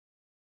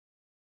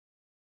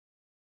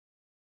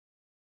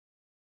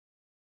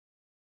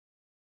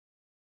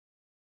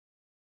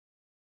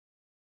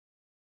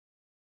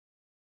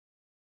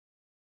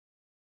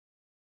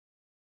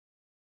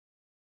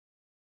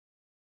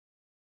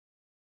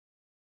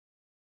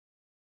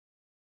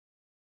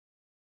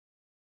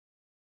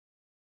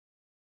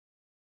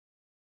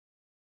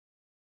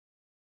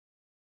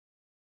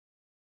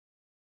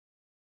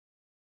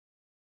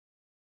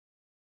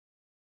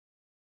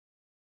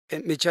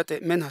michate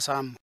men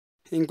hasam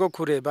hingo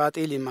kure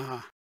batili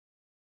maha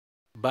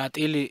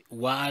Batili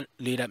waa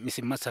lira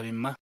misimma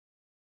sabimma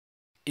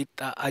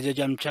itta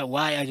ajajamcha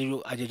waa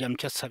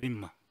ajajamcha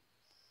sabimma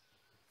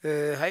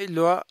hay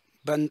lo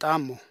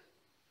bantamo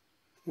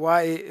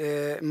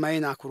wai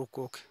mayna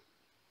kurukok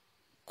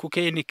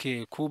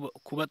kukenike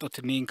kubatot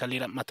nin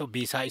kalira mato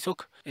bisa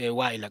isok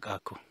waa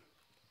ilaqako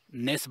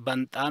nes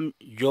bantam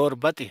jor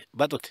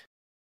batot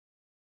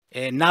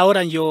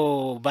naoran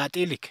yo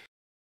batilik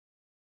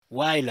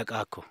waa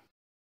ilaqako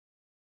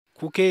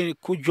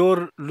ku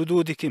jor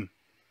lududikim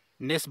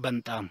nes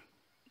bantam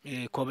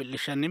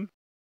kobilishanim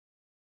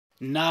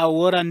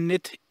naoran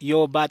net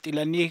yo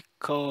batilani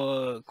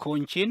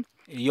konchin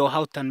yo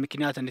hautan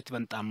miknatan net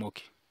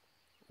bantamoki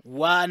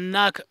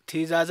waanak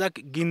tizazak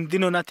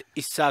gindinonat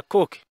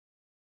isakok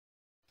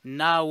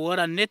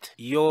naoran net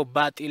yo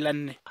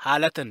batilan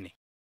halatan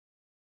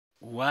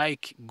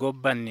waik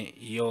gobban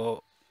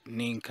yo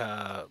ninka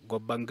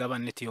gobban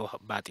gaban net yo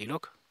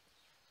batilok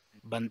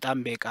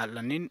bantam be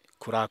qalanin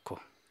kurako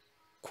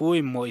ku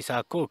immo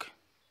isakok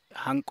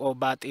hanqo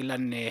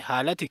batilan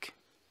halatik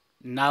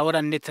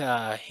naoran net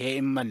he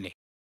immanne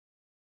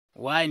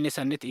waay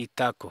nesanet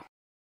itako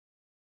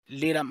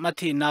lira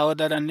mati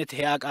naodaran net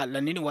he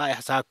aqalanin waay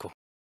hasako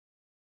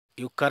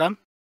yukaram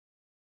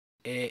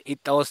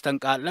itta ostan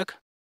qalak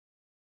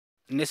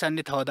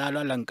nesanet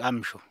hodalo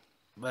lanqamsho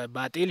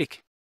batilik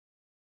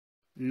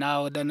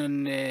naodanan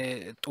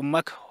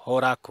tumak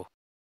horako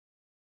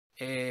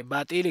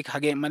batilik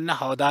hage manna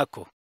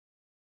hodako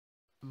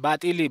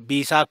batili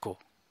bisako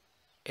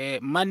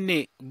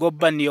manni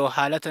gobban yo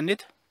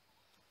halatanit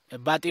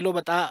batilo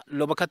bata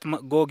lobakat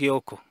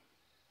gogiyoko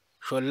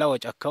sholla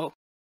wachakaw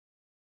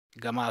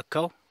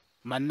gamakaw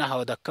manna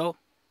hodakaw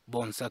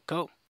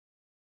bonsakaw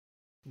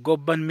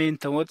gobban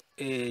mentamot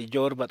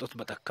jor batot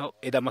batakaw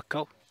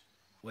edamakaw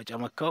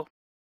wachamakaw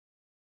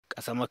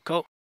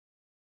qasamakaw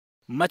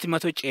mati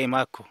mato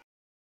cemako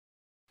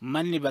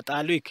manni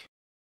bataluik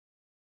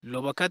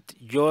lobakat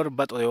jor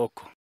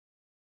batoyoko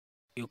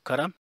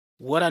yukaram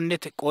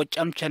warannet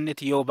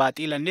qocamchanet yo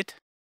batilannet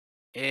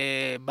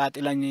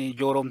batilan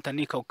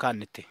joromtani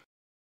kawkanete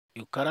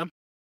yukaram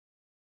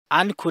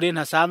an kuren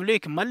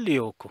hasamlik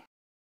malliyoko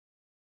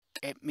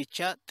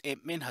micha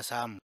temen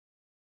hasam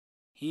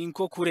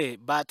hinko kure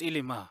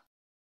batili ma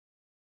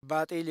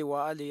batili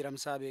wa ali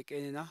ramsabe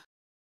kenina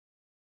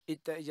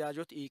itta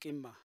ijajot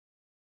ikimma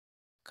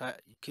ka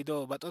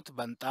kido batot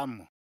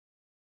bantam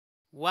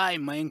waay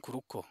main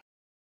kuruko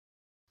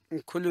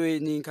kulwe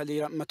nin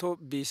kalira mato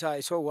bisa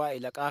iso wa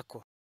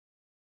ilaqako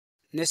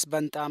nes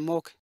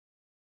bantamok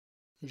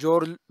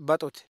jor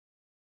batot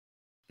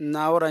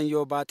naoran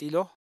yo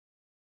batilo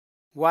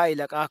wa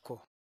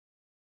ilaqako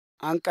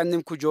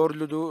anqannim ku jor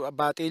ludu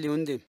batili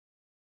undim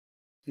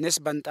nes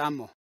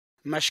bantamo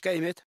mashka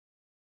imet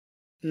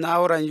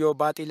naoran yo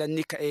batilan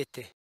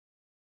nikaete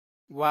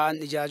wa an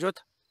ijajot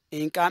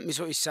inqam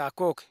iso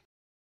isakok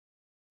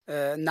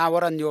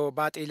naoran yo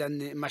batilan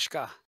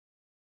mashka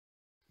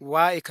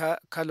wa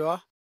ika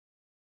kalwa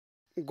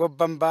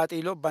gobban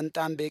batilo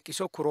bantam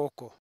bekiso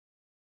kuroko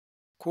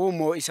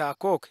kumo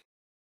isakok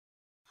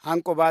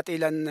hanko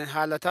batilan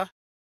halata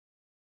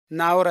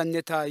naoran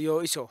neta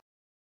yo iso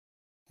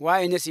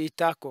wa ines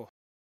itako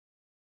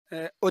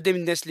odim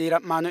nes lira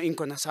mano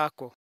inkona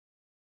sako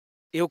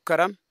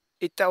yukaram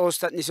itta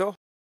ostatniso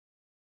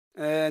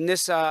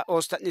nesa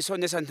ostatniso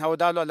nesan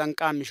hawdalo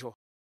lanqamisho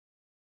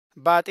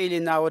batili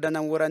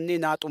naodanan waranni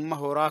natumma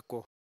horako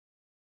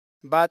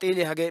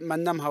batili hage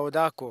mannam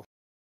hawdako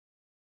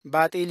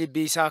batili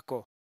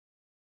bisako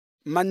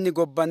manni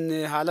gobban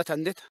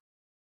halatandet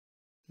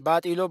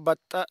batilo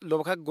batta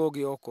lobaka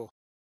gogiyoko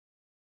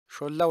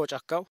sholla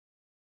wachakaw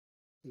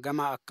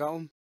gama akaw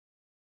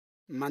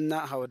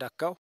manna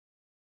hawdakaw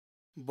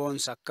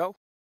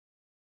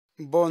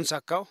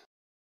bonsakaw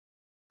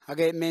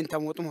hage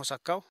mentamutum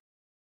hosakaw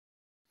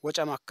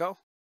wachamakaw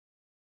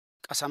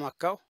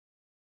qasamakaw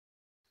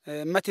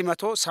mati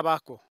mato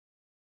sabako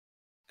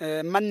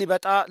manni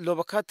bata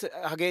lobakat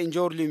hage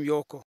injorlim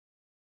yoko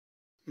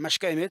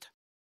mashka imet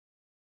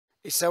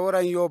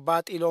isawaran yo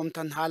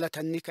batilomtan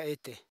halatan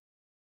nikaete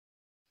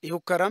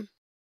ihukaram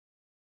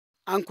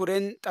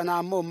ankuren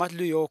tanamo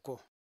matlu yoko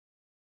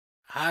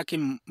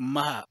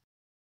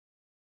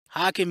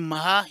hakim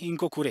maha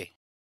hinko kure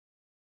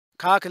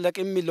kak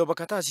lakimmi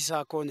lobakata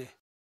sisakone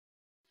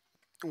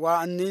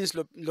wa annins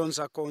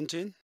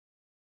lonsakonchin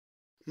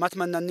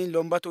matmannanin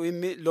lombatu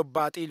immi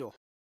lobbatilo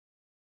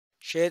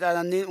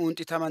shaytanannin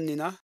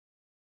untitamannina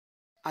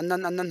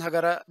annan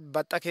hagara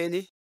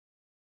battakeni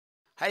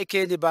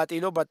haikeni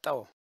batilo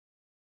battao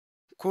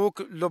kuk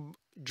lob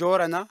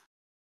jorana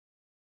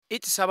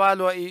it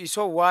sabalo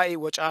iso wai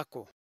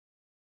wachako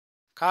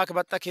kak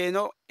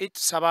battakeno it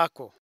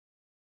sabako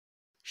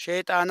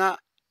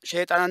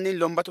shaytanannin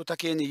lombatu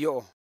takeni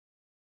yo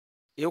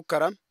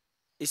yukaram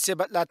isse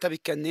batlatta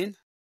bikkannin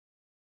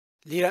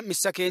lira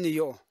misakeni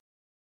yo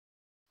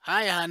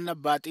haya hanna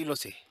batilo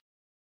se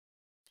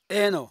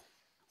eno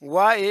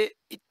wae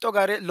itto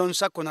gare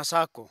lonsako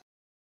nasako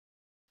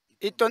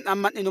itton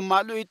amman inu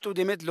malu ittu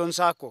demet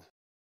lonsako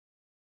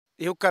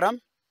ihukkaram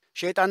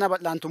sheexaana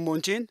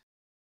bal'aantummoonchiin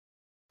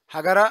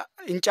hagara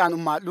incaan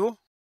ummaadhu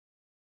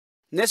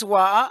nes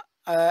waa'a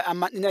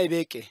ammadhina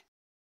ibeeqe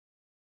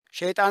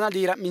sheexaana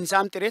liira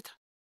minsaam xireta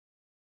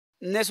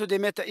nesu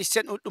demeta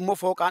isen udhummo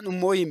fooqaan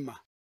ummoo himma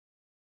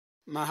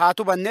ma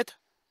haatu banneta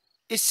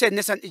isen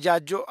nesan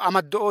ijaajjo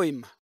amaddo'oo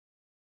himma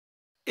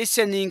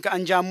isen niinka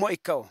anjaammoo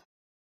ikka'o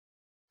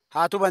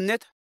haatu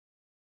banneta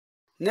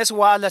nes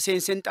waa'a la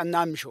seensen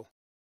xannaammisho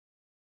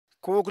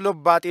kuuk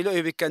lobbaaxiilo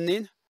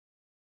ibikkanniin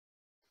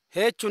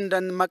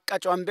heechundan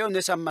maqqaco ambe'o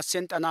nesan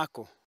massen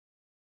xanaakko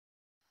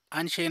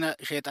An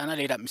sheexaana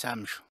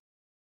leedhammisaammishu.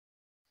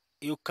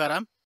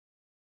 Iyukkaram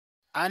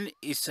an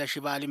isa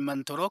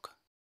shibaalimman torok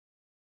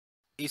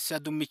isa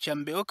dummichan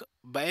be'ok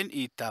ba'en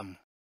iittaamu.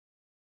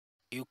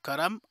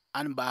 Iyukkaram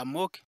an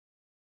ba'ammook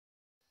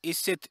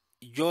isset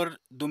joor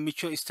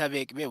dummicho isa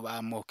beeqbe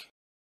ba'ammook.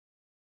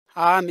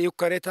 haam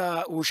iyukkareta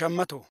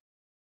uushammato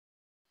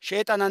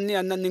sheexananni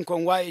annannin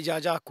kon waa'ee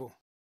ijaajaakko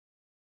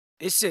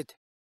isset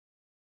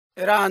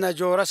eraana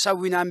joora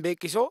sawwinaan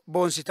beeqiso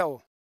boonsi ta'o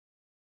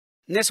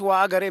nes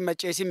waa'a garee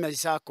macceesin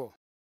masisaakko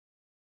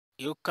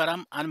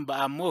Iyukkaram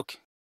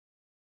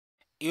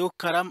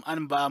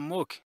an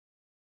ba'ammook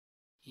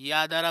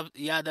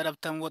yaa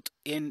darabtan wot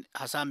en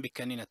hasaan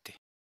bikkaninatte.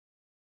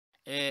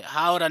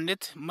 Haa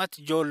orannet mat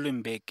joollu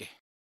hin beeqqe.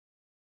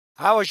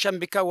 haa woshshan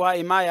bikka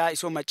waa'ee maayaa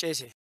isoo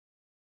macceese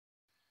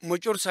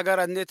mucur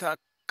sagaranneta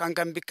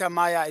kan bikka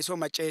maayaa isoo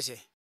macceese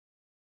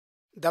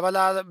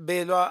dabalaa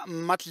beeloo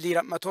mat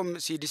liirammatom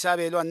siidisaa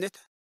beeloo annet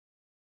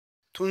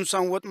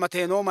tunsan wot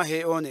mateenooma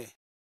hee'oone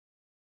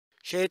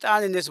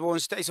sheexaani nes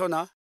boonsita isona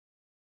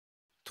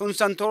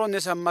tunsan toro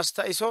nesan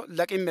masta iso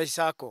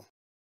laqimmesisaakko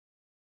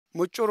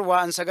muccur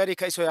waa'an sagari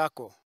ka iso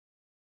yaakko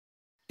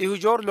ihu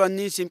joor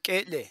lu'anniin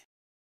simqee'le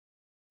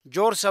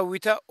joor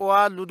sawwita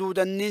waa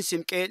luduudanniin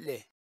simqee'le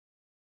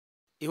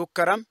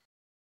ihukkaram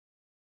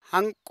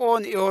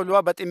hanqoon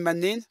ihooluwa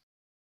baximmanniin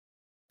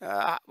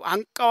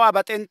hanqawaa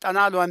baxen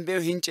xanaa lu'an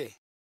be'o hince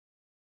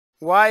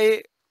waa'ee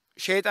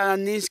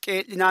sheexananniin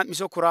qee'linaam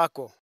iso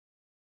kuraakko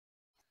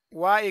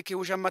waa'ee ki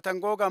hushammatan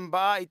googan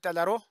ba'aa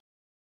ixxalaro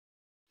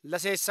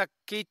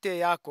laseessakkiitte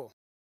yaakko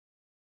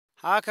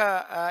haaka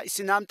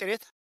isinaam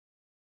xiret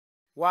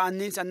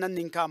waa'anniin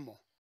sannannin kaammo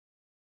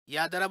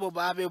Yaa darabo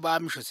ba'aa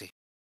ba'amishose.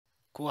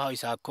 Kuu haa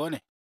isaakkoone.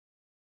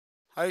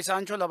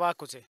 hayisaancho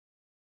labaakkose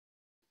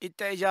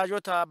itta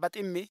ijaajota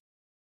baximmi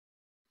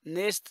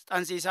nees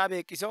xansiisaa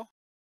beeqiso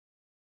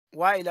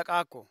waa'ee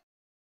laqaakko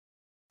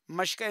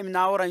mashka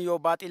imnaaworan yoo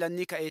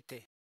baaxilannii ka'eette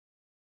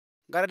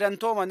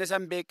garadantooma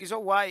nesan beeqiso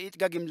waa'ee it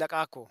gagim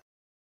laqaakko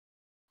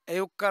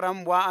eyukkaram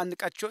waa'an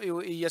qacho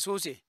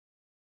iyyesuusi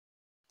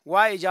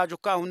waa'ee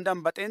ijaajukkaa hundan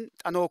baxen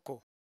xanookko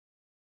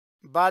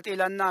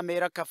baaxilannaa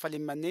meera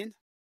kaffalimmanniin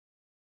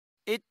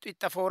ittu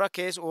ixxafoora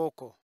kees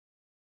ookko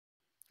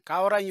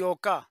kaaworan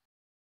yookkaa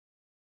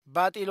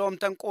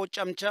baaxiloomtan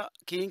qooccamcha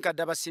kiinka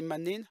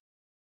dabassimmanniin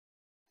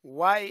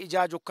waa'ee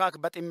ijaajukkaak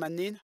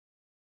baximmanniin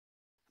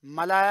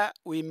malaa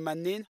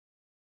uyimmanniin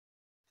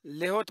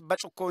lehot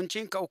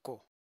bacukkoonchiin ka'ukko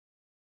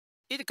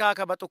it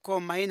kaaka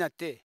baxukkoon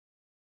mahinatte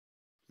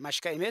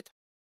mashka imet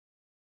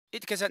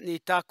it kesan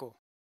dhiittaakko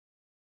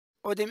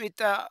odim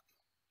itta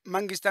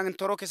mangistan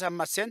toro kesan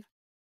massen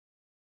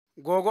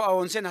googo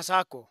awoonsen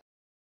hasaakko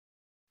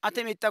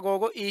atem itta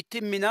googo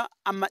iittimmina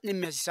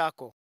amma'nimmi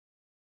hasisaakko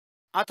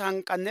at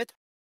hanqannet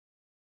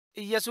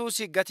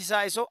iyyesuusi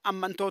gatisaa iso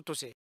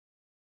ammantoottose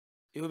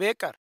ihu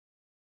beeqqar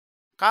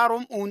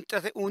kaarum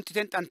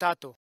uunxiten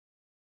xantaatto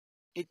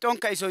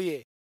ixxonka isoyye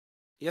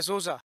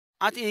yesuusa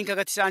ati inka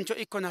gatisaancho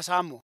ikkon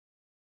hasaammo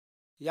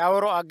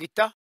yaaworo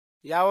aggitta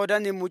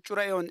yaawodanni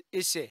muccura eon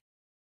isse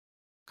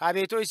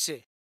kaabeeto isse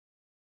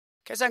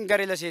kesan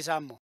gare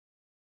laseesaammo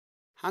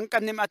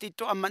hanqannim ati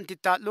ixxo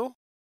ammantittaadhu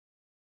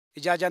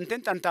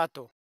ijaajanten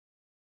xantaatto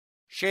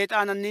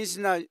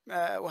sheexaananniisina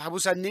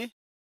habusanni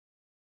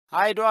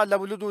haayido'a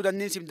labulu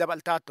duudanniisim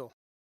dabaltaatto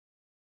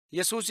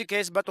yesuusi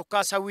kees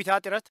baxukkaa sawwitaa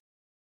xirat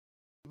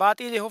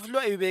baaxiili hoflo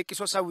ewi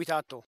beeqiso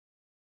sawwitaatto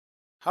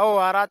hawo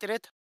waaraa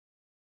xiret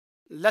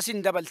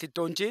lasin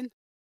dabaltittoonchiin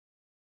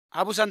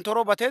habusan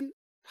toro baten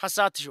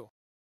hassaattisho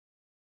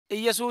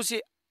iyyesuusi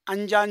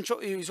anjaancho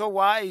iso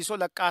waa'ee iso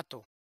laqqaatto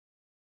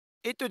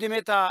ittu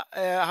dimeta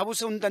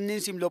habusa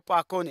hundanniinsim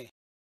lophaakkoone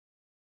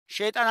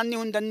sheexananni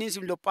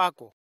hundanniinsim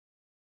lophaakko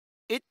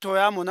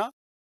ittoyaamona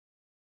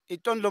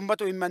ixxon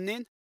lombatu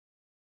immanniin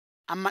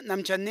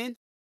amma'namchanniin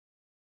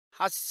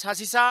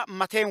hasisaa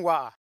mateen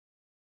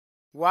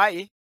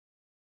waa'i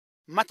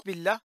mat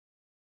billa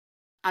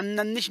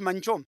annannish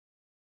manchoom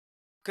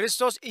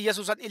Kristos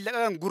iyyesuusan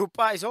illaqagan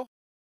guruphaa iso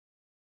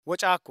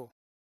wocaakko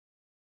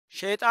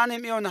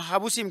sheexaanim iyon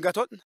habusim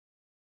gatodh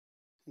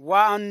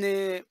waa'an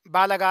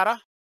baalagaara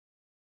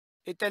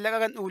itta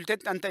illaqagan dhuulten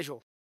xanta isho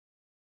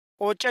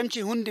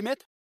qooccamchi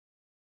hundimet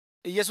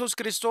Iyesuus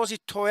Kiristoosi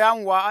tooyaan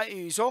waa'a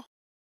iso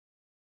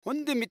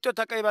hundi mitto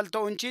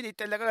taqeebalto'onchiin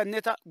itta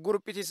illaqaganneta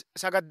guruphitis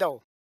sagadda'o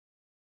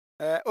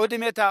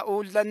odimeta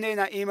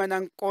uullanneena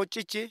imanan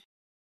qooccichi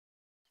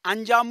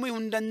anjaammuy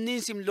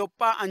hundanniinsim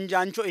lophaa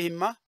anjaancho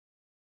ihimma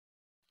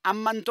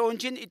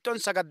ammantoonchiin itton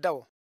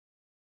sagadda'o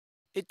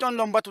itton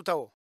lombatu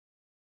ta'o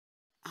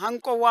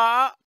hanqo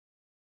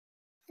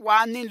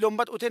waannin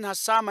lombat uten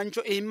hassaa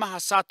mancho ihimma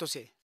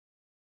hassaattose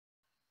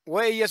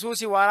way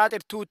yesuusi waaraa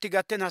xirtuutti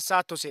gatten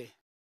hassaattose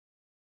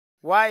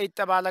waa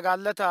itta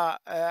baalagaallata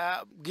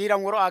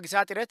giiran woro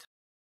aagisaa xiret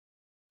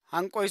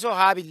hanqo iso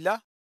haabilla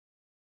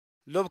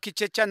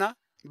lobkichechana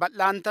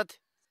bal'aantat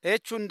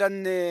eechun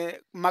danne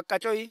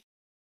maqqacoyi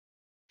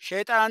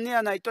sheexaanni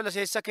ana ittola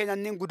seessa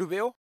keenannin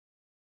gudube'o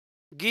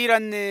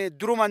giiranne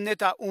durumanne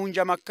ta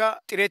uunja makka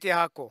xireti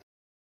haakko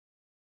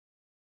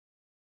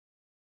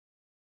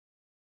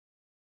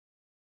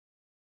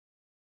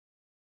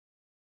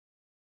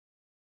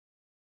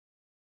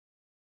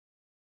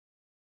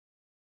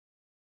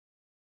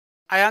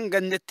ayan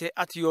gannette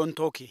ati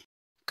yontooki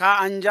kaa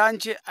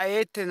anjaanche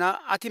ayeettena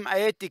atim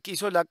ayeettikki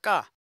iso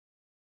laqqaa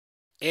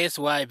es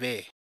waay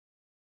bee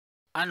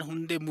an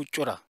hunde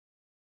muccura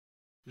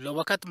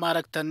lobakat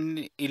maaraktan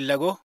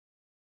illago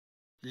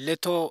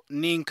leto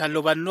niin kan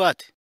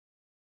lobannuwaate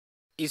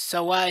issa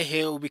waay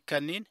hee'u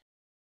bikkanniin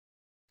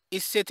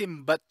issetin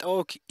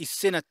baxxa'ooki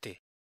issenatte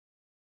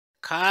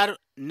kaar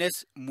nes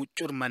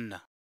muccur manna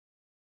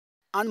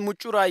an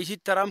muccuraa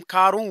isittaram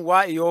kaarun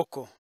waa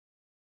iyookko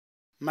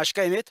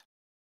mashka imet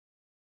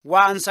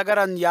waa an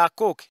sagaran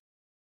yaakkooki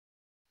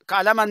ka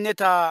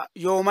alamanneta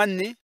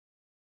yoomanni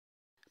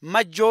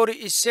majjoori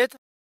isset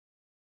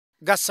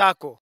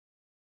gassaakko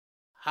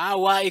haa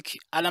waa'ik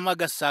alama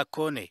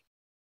gassaakkoone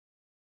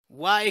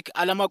waa'ik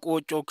alama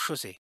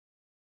qooccookkishose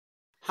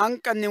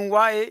hanqannin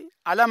waa'ee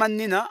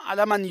alamannina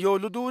alaman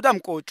yoolu duudam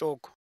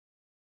qoocookko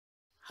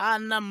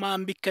haanna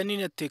maan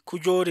bikkanninette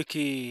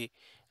kujooriki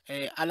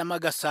alama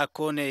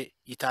gassaakkoone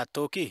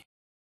yitaattooki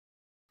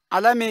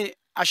alami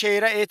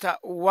asheera eeta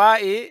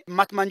waa'ee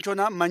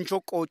matmanchona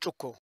manchoo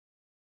qoocukko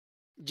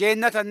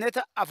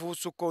jeennatanneta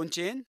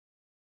afuussukkooncheen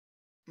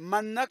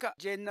mannaka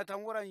jeennatan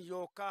woran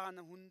yookkaan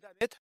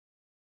hundameta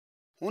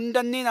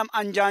hundanninam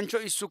anjaancho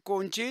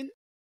issukkoonchiin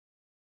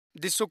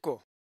dissukko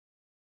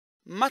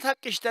mata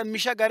qishta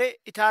misha gare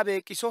itaa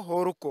beeqiso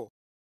hoorukko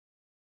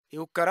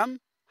ihukkaram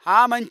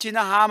haa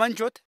manchina haa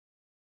manchot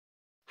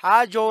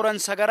haa jooran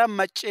sagara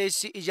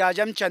macceessi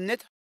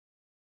ijaajamchanneta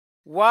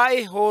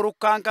waa'ee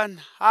hoorukkaan kan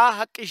haa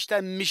haqqishta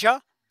misha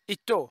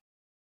ittoo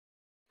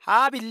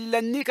haa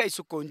billanni ka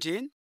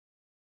issukkoonchiin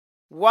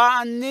waa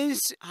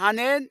anniins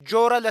haneen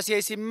joora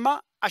laseesimma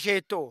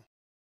asheettoo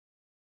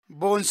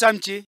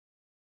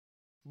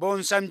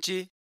boonsamchi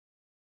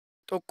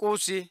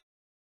xuqquusi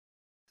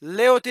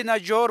leotina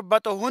joor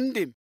baxo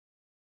hundim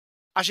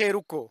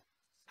asheerukko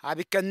haa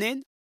bikkanniin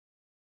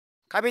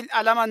kabil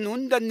alaman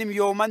hundannim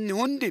yoomanni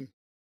hundim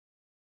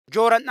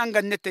jooran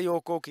dhangannette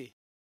yookooki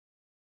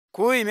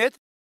kuu himet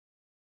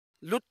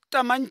lutta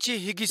manchi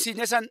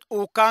higisinesan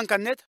uukkaan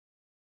kannet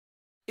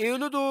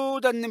iilu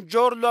duudannim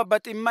joorloa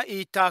baximma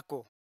iittaakko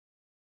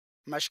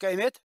mashka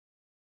himet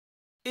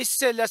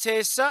isse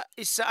laseessa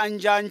issa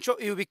anjaancho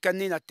iyu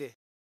bikkanniinatte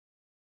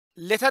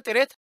leta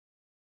xiret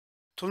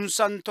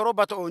tunsan toro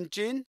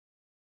bato'onchiin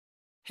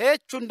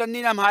heechun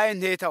danninam haa'en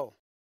heeta'o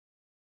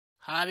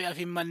haabi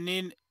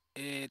afimmanniin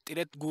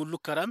xiret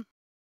guullukkaram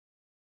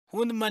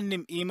hund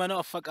mannim iimano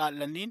affa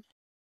qaallanniin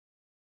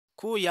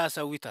kuu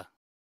yaasawwita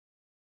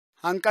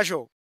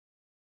hanqasho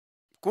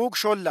kuuk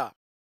shollaa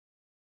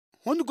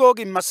hund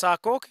googin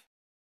massaakook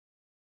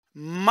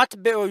mat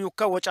be'o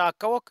yukka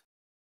wocaakkawook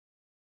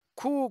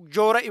kuuk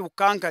joora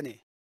iwukkaan kane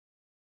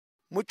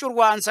muccur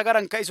waan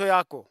sagaran ka iso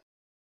yaakko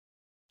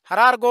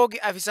haraar googi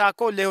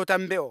afisaakko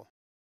lehotan be'o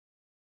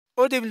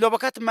odim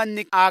lobakat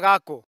manni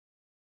aagaakko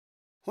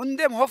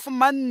hundem hof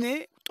manni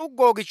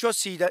xuggoogicho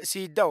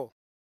siidda'o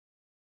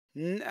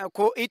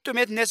ko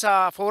ittumet nesa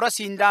foora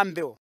siindaan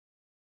be'o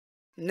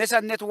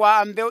nesannet waa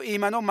an be'o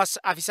iimano mas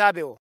afisaa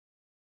be'o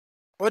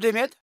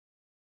odimet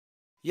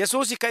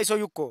yesuusi ka iso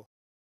yukko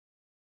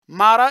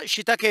maara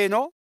shita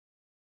keeno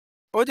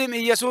odim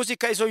iyesuusi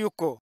ka iso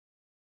yukko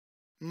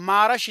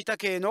maara shita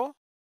keeno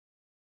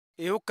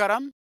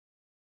ihukkaram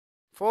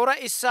foora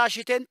issaa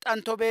shiten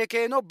xanto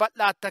beekeeno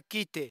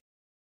bal'aattakkiitte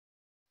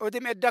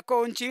odim eddakko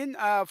onchiin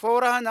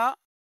foora hana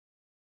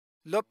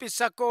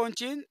lophissakko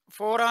onchiin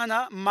foora hana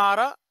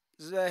maara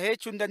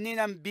heechun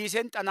danniinan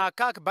biisen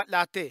xanaakkaak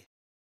bal'aatte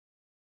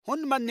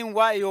hun mannin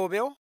waa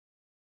yoobeo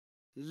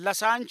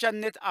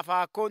lasaanchannet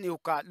afaakkoon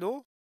ihukkaadhu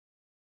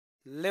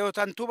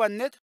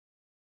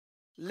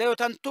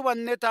leotan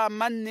tubanneta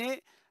manni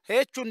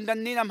heechun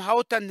danniinam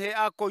hawtan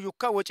he'aakko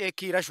yukka wocee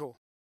kiirasho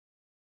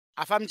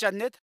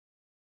afamchannet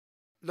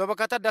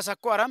lobakata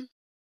dasakko aram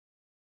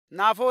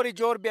naafoori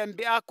joorbiyan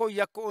bi'aakko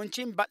yakko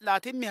onchiin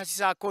bal'aatimmi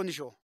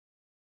hasisaakkonisho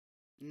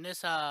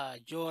nesa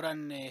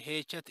jooran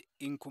heechat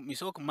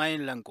inkum'isook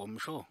mayin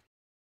lanqoomisho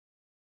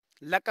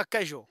laqqakka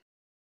isho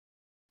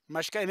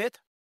mashka imet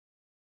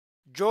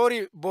joori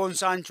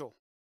boonsaancho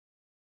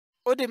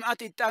odim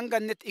ati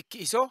ixxangannet ikki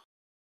iso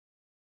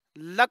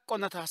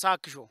laqqonat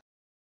hasaakkisho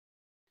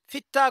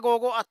fittaa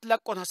googo at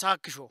laqqon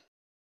hasaakkisho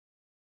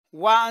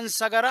waa an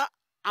sagara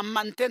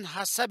ammanten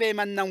hassabee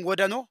mannan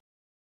wodano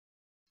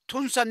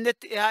tunsannet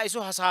ehaa iso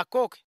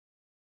hasaakkooke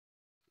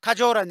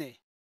kajoorane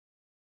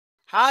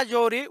haa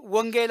joori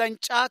wongeelan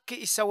caakki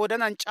isa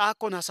wodanan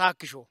caakkon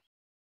hasaakisho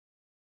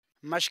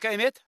mashka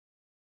imet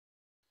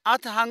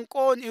at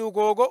hanqoon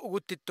iugoogo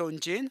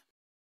uguttittoonchiin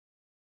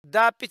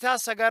daaphitaa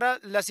sagara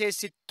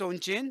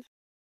laseessittoonchiin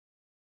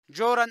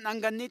jooran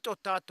dhangannii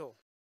xottaato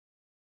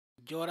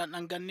Jooran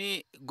dhangannii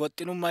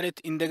goxxinuu marit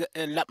inde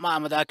laphaa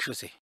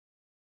amadaakishose.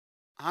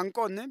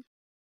 hanqoonni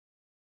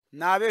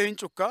naabee hin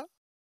cukka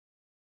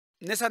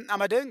nesan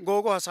amadeen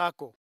googo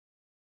hasaakko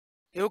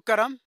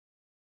iukkaram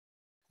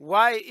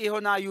waa'ee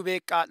ihonaa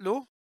yubeeqqaadhu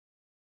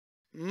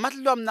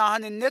matlom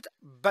naahaninnet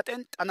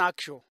baxen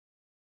xanaakisho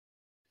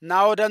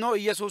naawodanoo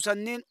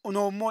iyesuusanniin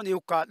unoommoon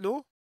iukkaadhu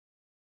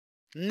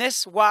nes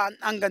waan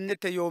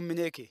dhangannette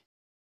yoommineeke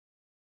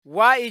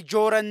waa'ee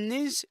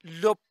jooranniins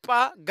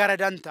lophaa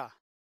garadanta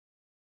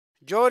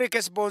joori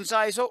kes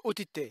boonsaa isoo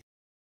utitte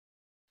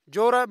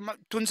joora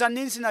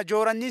tunsanniin sina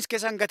jooranniins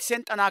kesan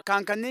gatisen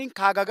xanaakkaankanniin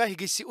kaagaga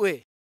higissi u'e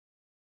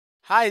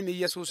haayim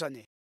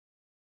iyesuusane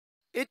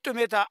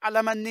ittumeta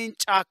alamanniin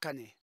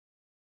caakkane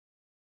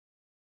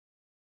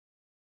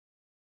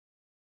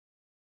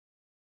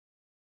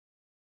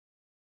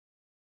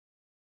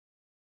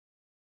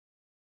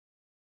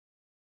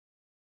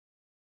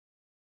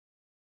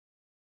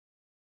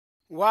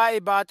waa'ee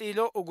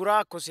baaxiiloo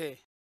uguraa kosee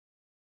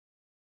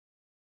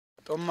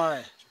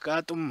xummae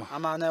Kaa xumma.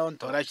 amaana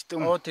yonto Orash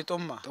xumma. ootti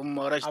xumma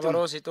Xumma orash xumma.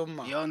 abaroosi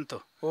xumma Yonto.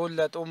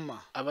 huulla xumma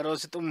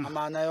Abaroosi xumma.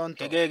 amaana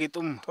yonto Egeegi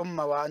xumma.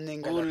 xumma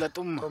waanniin Huulla galata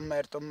xumma. xumma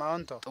xumma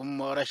yonto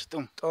Xumma orash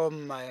xumma.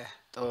 xummae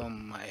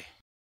Xummae.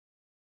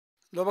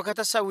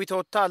 lobakata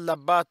sawitoottaa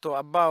labbaatto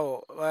abbaawo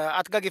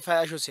atgagi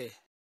fayashose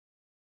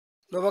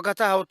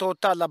lobakata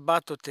hawtoottaa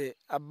labbaattote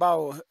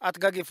abbaawo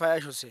atgagi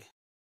fayashose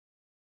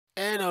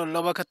Eno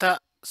lobakata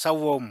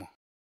sawwoommo.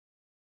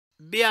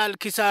 Biyaal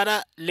kisaara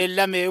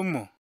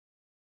lellamee'ummo.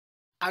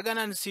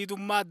 Aganan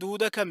siidummaa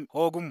duuda kam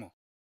hoogummo.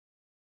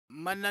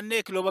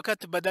 Mannanneek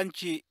lobakat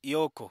badanchi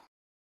yooko.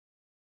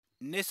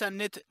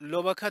 Nesannet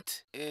lobakat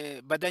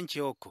badanchi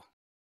yooko.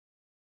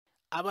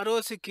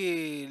 Abaroosik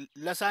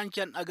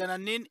lasaanchan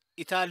agananniin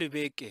itaalu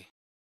beeqqe.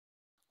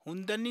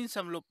 Hundanniin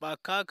sam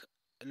lophaakkaak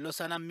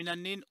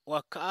losanamminanniin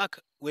wakka'aak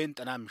ween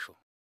xanaamisho.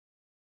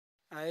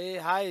 ay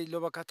hay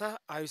lobakata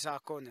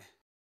hawisaakkoone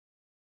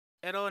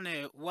Eroone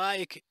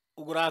waa'ik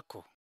uguraakko.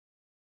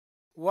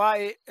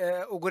 waa'ee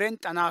ugureen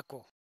xanaakko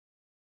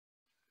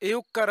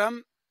ihukkaram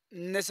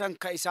nesan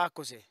ka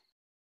isaakkose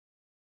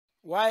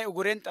waa'ee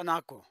ugureen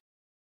xanaakko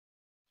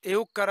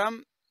ihukkaram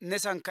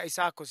nesan ka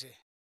isaakkose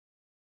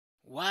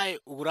Waa'ee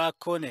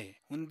uguraakkoone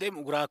hundeem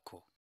uguraakko.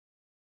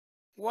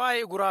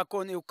 waa'ee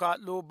uguraakkoon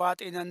ihukkaadhu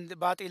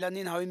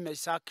baaxiilaniin hawimme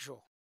isaakkisho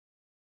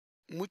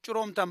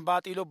muccuroomtan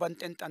baaxiiloo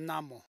banxen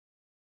xannaammo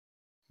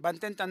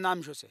banxen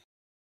xannaamishose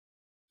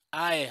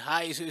Aaye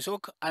haa isu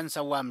isok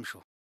ansa waamisho.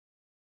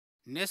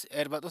 Nes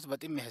erbaxot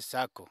baximme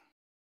hessaakko.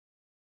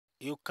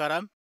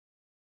 Iyukkaram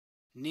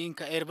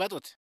niinka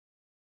erbaxot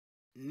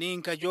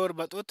niinka joor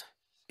baxot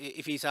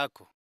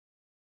ifiisaakko.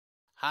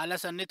 Haala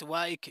sannet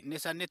waa'ik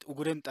nesannet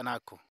uguren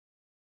xanaakko.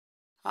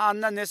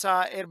 haanna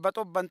nesaa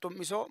erbaxo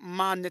banxum'iso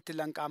maannetti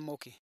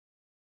lanqaammooki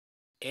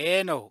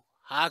Eeno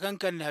haakan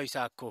kanne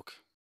hawisaakkook.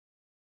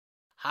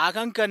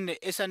 Haakan kanne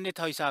esannet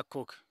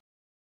hawisaakkook.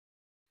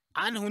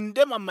 An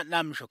hundem amma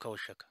naamisho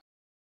kawashaka.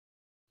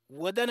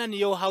 Wadanan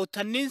yoo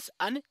hawtanniins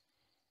an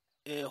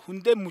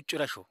hundem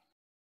muccurasho.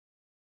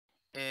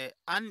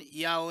 An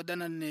yaa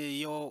wadanan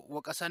yoo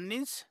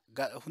waqasanniins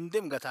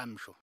hundem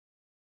gataamisho.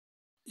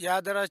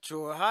 yaadaracho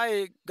hay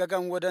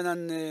gagan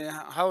wodanan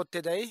hawtte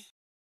day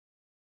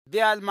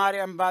biyaal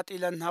maari'an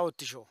baaxiilan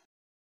hawttisho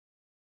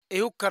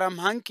ihukkaram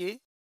hanqi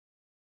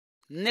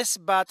nes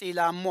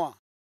baaxiilaammo'a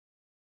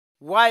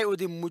waa'ee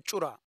udin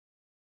muccura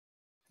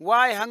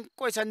waa'ee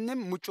hanqo isannin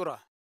muccura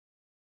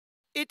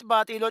it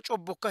baaxiiloo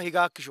cobbukka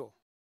higaakkisho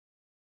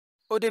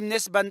udim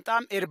nes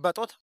banxaam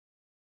erbaxota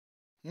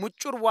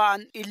muccur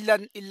waa'an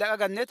illan illaqa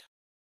gannet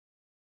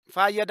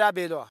faayyadaa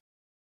beelo'a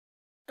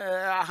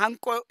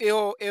hanqo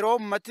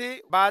eroommati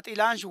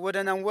baaxiilaansh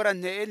wodanan woran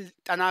he'el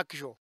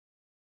xanaakkisho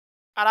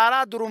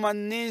qaraaraa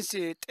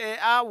durumanniinsi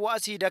xee'aa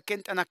wa'asii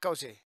dakken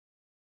xanakka'use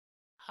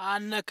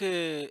Haannak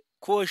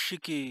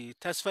kooshiki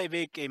tasfay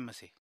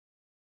beeqqeemmase.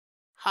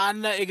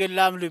 Haanna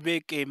egellaamlu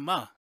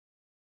beeqqeemmaa.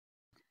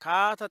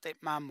 kaata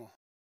xe'maammo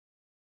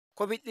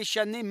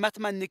kobidhishshanni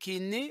matmanni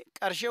kiinni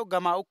qarshe'u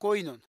gamaa'u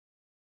koyinon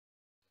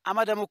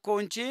amadamu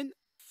koonchiin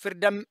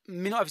firda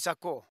mino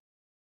afisakkoo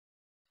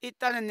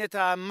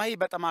ixxanenneta mahi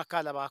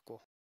baxamaakkaa labaakko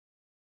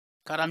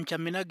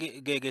Karamchammina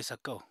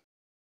geegeessakka'u.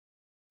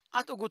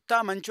 atu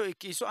guttaa mancho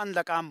ikkiiso an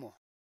laqaammo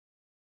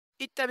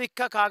ixxa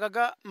bikka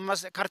kaagaga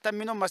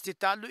kartammino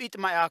mastittaallu ix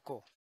ma'aakko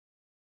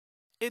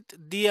It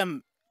diyam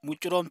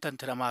muccuroomtan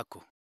tiramaakko.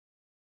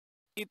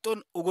 Ixxun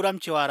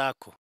uguramchi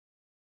waaraakko.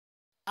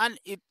 An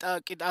ixxa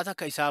qixaata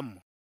ka isaammo.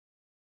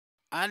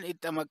 An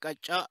ixxa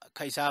maqaccaa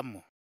ka isaammo.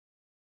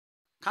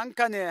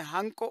 kankane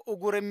hanqo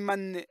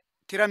uguremmanne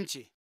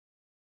tiramchi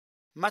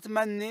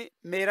matmanni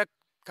meera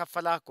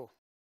kaffalaakko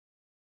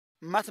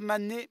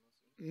matmanni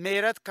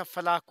meerat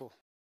kaffalaakko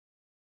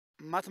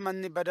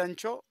matmanni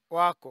badancho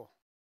waako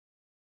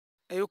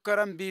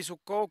eyukaram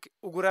biisukkok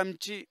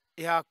uguramchi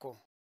ihaako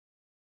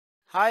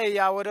haye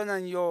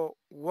yaawodanan yoo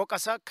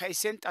woqasa ka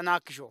isen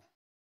xanaakisho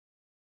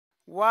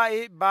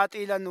waa'ee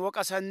baaxiilan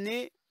woqasanni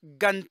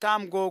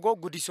gantaam googo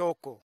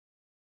gudisookko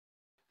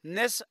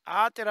nes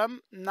haatiram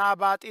naa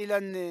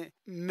baaxiilan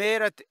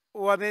meerat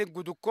uwame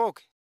gudukkook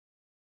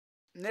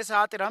nes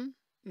haatiram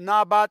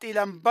naa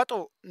baaxiilan baxo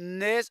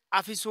nes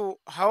afisuu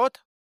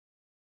hawota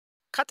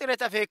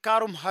kaxireta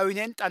feekkaarum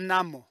hawineen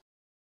xannaammo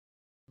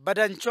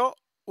badancho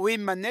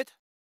uyimmannet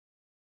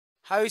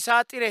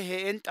hawisaa xire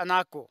he'en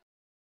xanaakko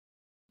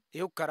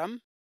yukkaram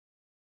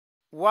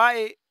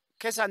waa'ee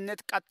kesannet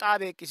qaxxaa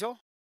beeqiso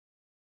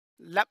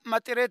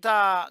lapmaxireta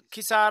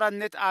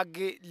kisaarannet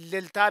aggi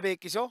leltaa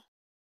beeqiso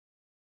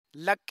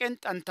laqqen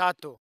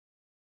xantaatto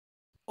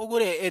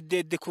Ugure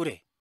edde kure.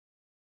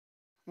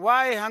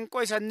 waa'ee hanqo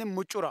isanni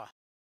muccura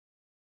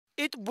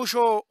it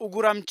bushoo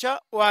uguramcha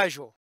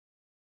waasho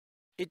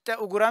itte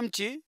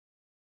uguramchi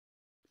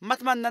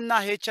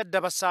matmannannaa heecha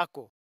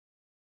dabassaakko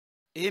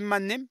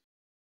ihimmannim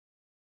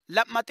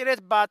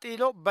lapmaxiret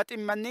baaxiilo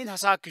baximmanniin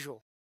hasaakkisho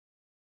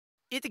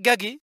it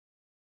gagi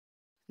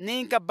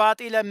ninka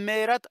baaxiila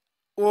meerat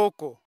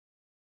ookko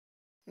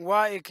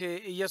waa'ee kee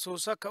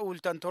iyesuusa ka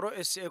ultan toro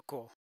essi ekko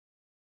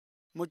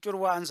muccur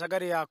waan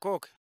sagari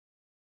yaakook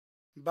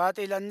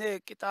baaxiilannee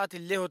qixaati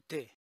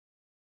lehotte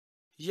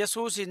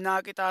yesuusi naa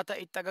qixaata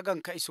ixxagagan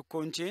ka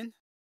isukkoonchiin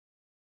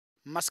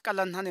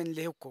masqalan hanen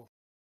lehukko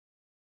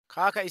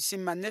kaaka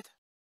issimmannet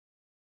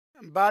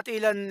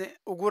baaxiilan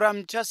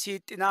uguramcha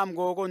siixxinaam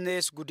googo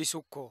nees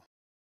gudisukko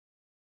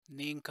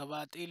Ninka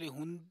baaxiili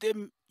hundem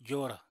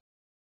joora.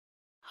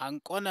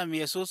 Hanqonam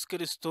Yesus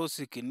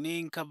Kiristoosik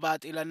ninka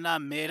baaxiilannaa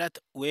meerat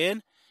ween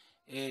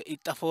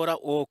ittafoora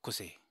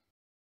ookkose.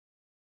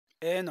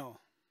 eeno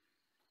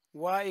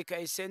waa'ee ka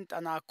isen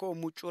xanaakko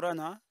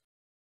muccurana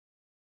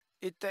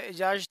itta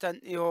ijaajtan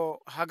ihoo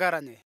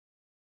hagarane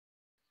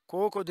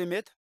kooko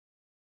dimet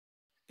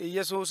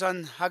iyesuusan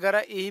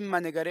hagara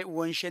ihimmane gare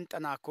wonshen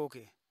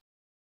xanaakkooke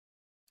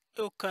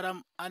Yukkaram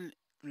an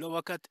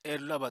lobakat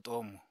erlaba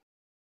xoomu.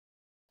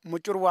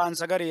 muccur waan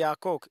sagari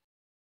yaakook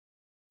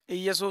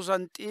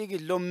iyesuusan xiigi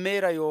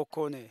lommeera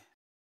yookkoone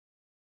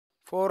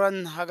fooran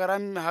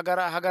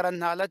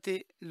hagaran haalati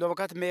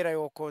lobakat meera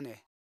yookkoone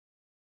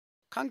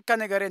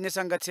kankane gare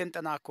nesan gatisen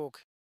xanaakkook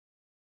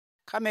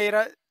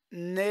kameera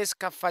nees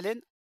kaffalen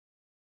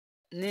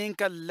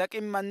ninka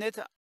laqimmannet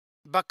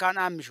bakkaan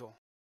aammisho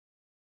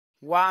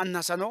waan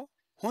hasano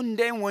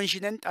hundeen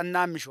wonshinen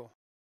xannaammisho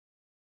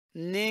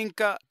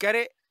ninka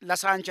gare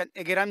lasaanchan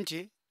egeramchi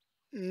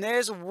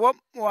nees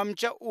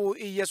wamcha uu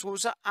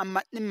iyesuusa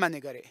amma'nimmane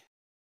gare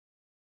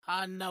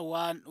Hanna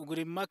waan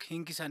ugurimmak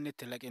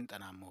hinkisannetti laqen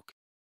xanaammook.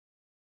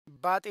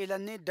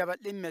 baaxiilanni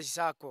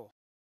dabadhimmesisaakko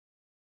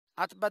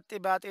at baxxi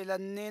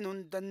baaxiilanniin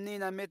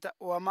hundanniin ameta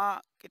uwamaa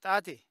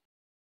qixaati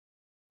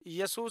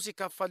yesuusi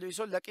kaffalu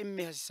iso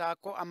laqimmi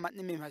hasisaakko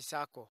amma'nimmi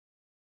hasisaakko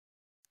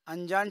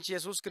anjaanchi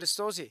yesuus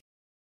kiristoosi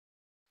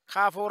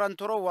kaafooran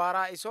toro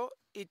waaraa iso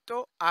ixxo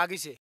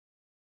aagise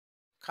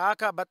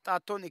kaaka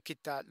baxxaattoon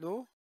ikkittaadhu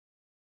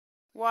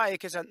waa'ee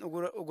kesan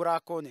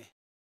uguraakkoone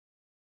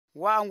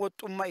waan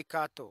woxxumma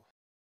ikkaatto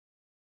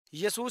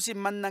yesuusi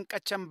mannan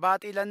qachan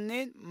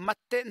baaxiilanniin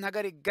matte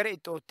nagari gare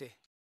ixxootte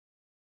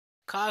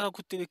Kaaka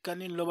kutti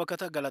bikkannin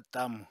lobakata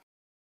galaxxaammu.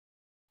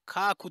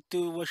 Kaa kutti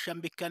woshshan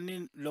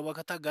bikkannin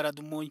lobakata gara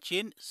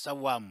dummoonchiin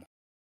sawwaammu.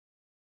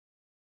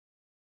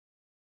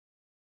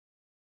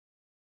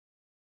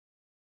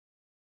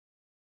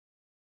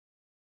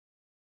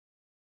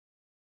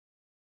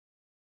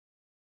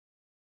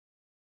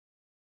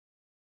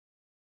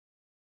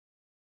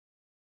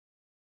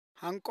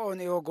 hanqoon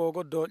iyo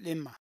googo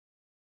doodhimma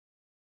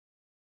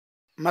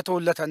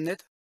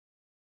matuullatannet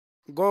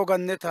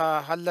googannet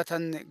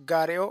hallatanne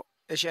gaari'o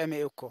eshe'ame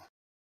ukko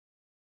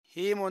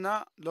hiimona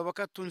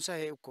lobakat tunsa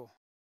he ukko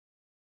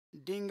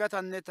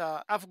dingatannet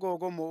af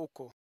googo mo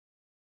ukko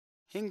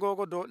hin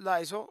googo doodlaa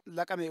iso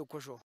laqame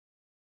ukkosho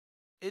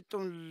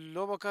ixxum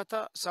lobakata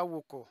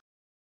sawwukko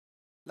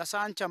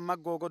lasaanchan mag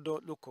googo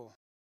doodlukko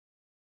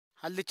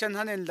hallichan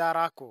hanen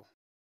laaraakko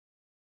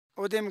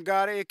odem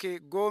gaareeke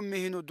goommi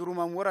hinu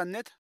duruman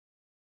worannet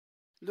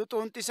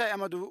luxuunxisa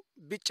amadu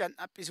biccan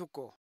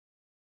aphisukko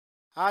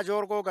haa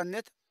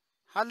joorgoogannet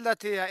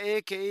hallate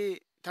ha'eeke'i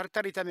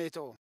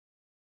tartaritameeto'o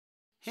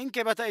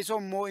hinke bata iso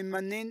moo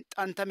immanniin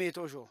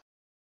xantameeto'osho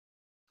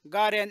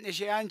gaariyan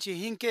eshe'aanchi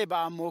hinkee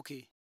ba'ammooki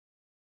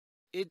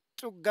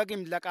ixxu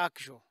gagim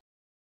laqaakkisho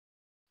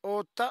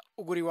ootta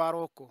uguri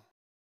waarookko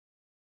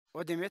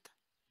odimet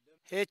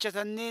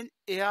heechatanniin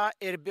ihaa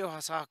erbe'o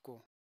hasaakko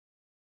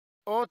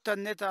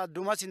oottanneta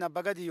dumasina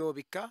bagadi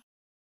yoobikka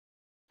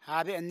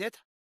haabe'anneta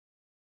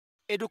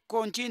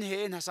edukkoonchiin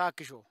he'en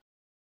hasaakkisho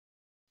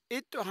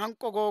ixxo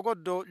hanqo googo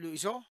doodlu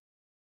iso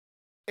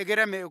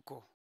egerame ukko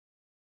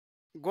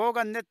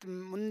googannet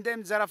mundem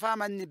zarafaa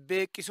manni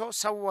beeqiso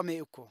sawwame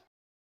ukko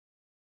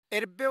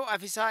erbe'o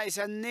afisaa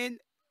isanniin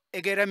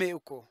egerame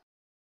ukko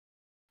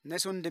ne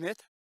sundimet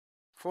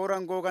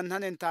fooran googan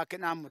hanen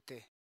taakken'aammotte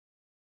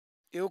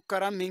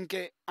iukkaram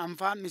hinke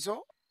anfaam iso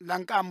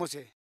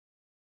lanqaamose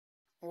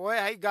woy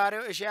hay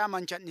gaareo ishee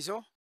manchanniso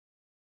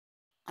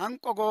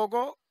hanqo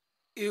googo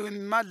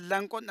imma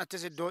lanqon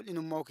attese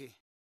doodhinummoki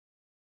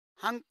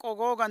hanqo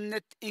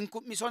googannet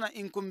inkummisona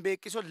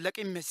inkumbeeqiso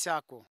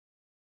laqimmessaakko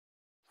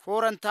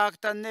fooran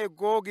taaktanne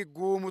googi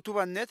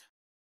guumutubannet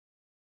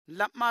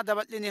lammaa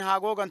dabal'ini haa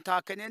googan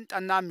taakkenen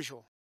xannaammisho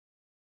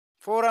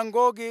fooran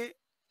googi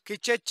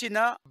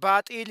kichechina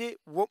baaxiili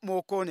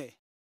wo'mookkoone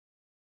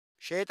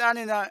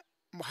sheexaanina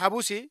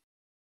habusi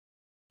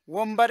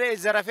wombare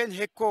zarafen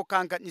hekkoo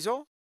kaankan'iso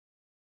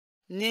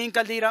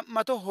niinka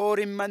liirammato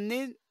hoorimmanni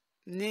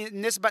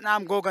nes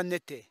badhaam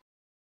googannette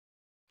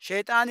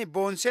sheexaani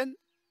boonsen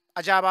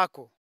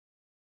ajaabaakko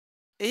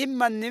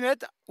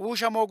ihimmannimet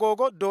uushamoo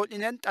googo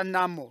doodhinen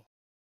xannaammo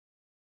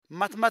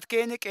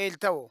matmatkeeni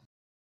qeeltawo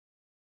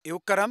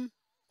iukkaram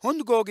hund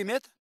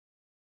googimet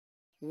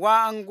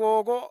waan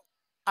googo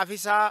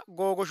afisaa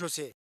googo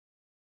shose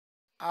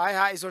ay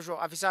haa isosho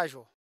afisaa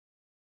isho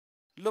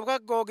lubka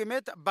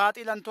googimet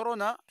baaxilan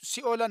torona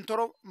si'oolan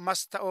toro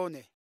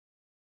masta'oone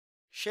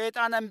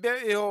sheexaanan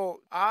be'iho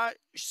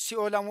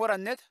si'oolan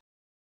worannet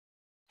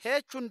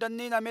heechun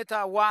danniina meta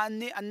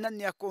waanni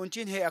annanni akko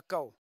onchiin hee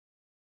akkawo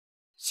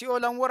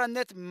si'oolan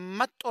worannet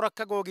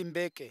maxxorakka googin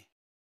beeqqe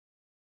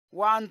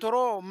waan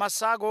toro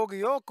massaa googi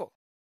yookko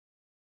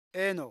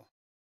eeno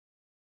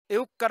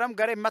iukkaram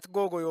gare mat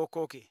googo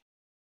yookkooki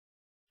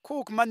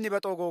kuuk manni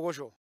baxoo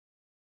googosho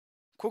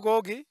ku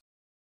googi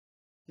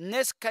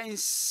nes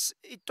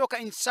itto ka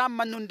insaan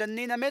mannun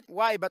danniinamet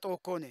waa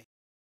ibaxookkoone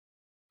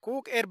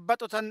kuuk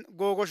erbaxotan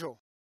googosho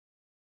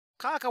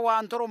kaaka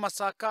waan toro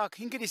massaakkaa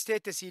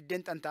hingiristeette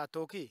siidden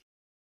xantaatooki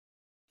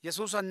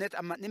yesuusannet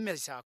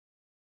amma'nimmesisaako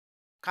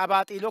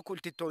kabaaxiilo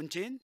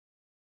kultittoonchiin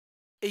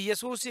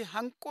iyesuusi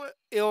hanqo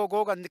eyo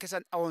googanni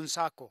kesan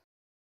awonsaakko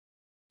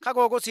ka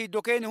googo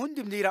siiddo keeni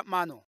hundim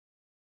liiram'maano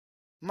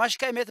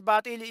mashka imet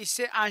baaxiili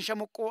isse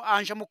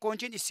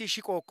aanshamukkoonchiin issii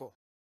shiqookko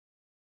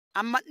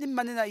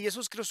amma'nimmannina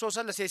yesuus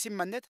kiristoosa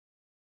laseesimmannet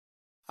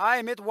haa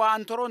imet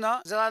waan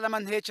torona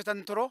zalaalaman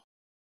heechatan toro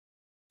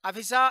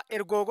afisaa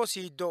ergoogo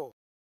siiddoo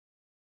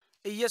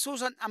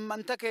iyesuusan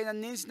ammanta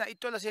keenanniinsina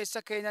itto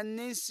laseessa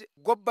keenanniins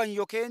gobban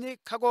yokeeni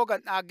ka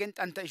googan dhaaggen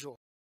xanta isho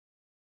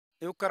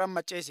iukkaran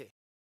macceese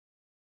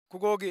ku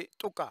googi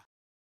xuqqa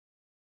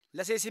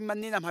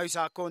laseesimmanniinam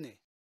hawisaakkoone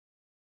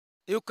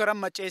iukkaran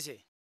macceese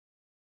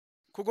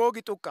ku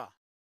googi xuqqa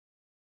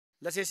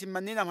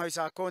laseesimmanniinam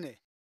hawisaakkoone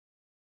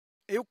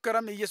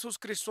iukkaram iyesuus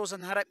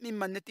kiristoosan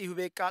haram'immannet ihu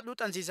beeqqaadhu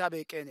xansiisaa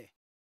beeqqeene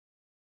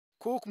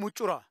kuuk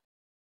muccura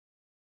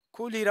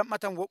ku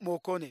liiram'atan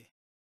wo'mookkoone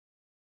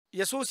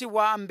yesuusi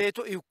waa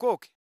ambeeto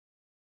ihukkooke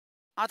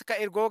atka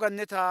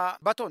ergooganneta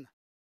batona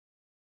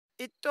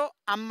itto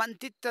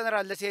ammantittanara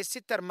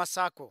laseessittar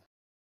massaakko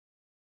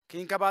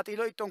kiinka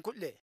baaxiilo itton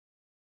ku'le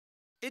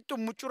ittu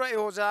muccura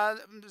iho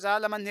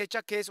zaalaman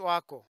heecha kees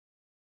oaakko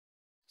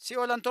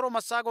si'oolan toro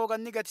massaa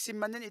googanni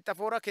gatisimmannen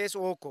ittafoora kees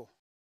ookko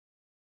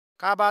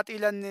kaa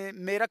baaxiilan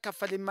meera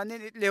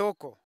kaffalimmannen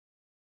itlehookko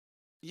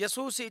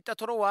yesuusi itta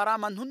toro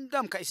waaraaman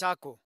hundam ka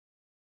isaakko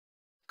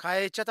kaa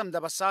heechatam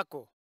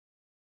dabassaakko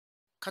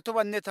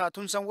katubanneta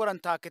tunsan woran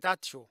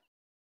taakketaattisho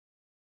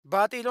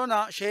baaxiilona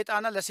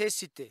sheexaana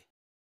laseessitte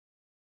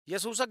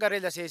yesuusa gare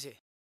laseese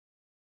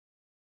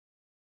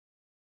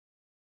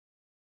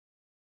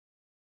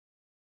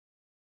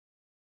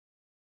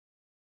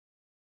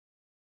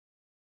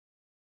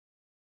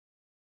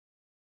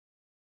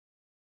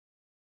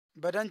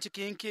badanchi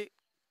kiinki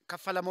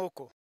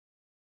kaffalamookko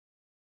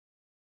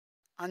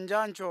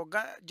anjaancho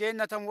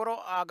jeennatan woro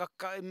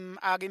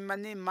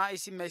aagimmanni maa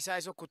isimmeysaa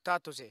iso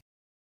kuttaattose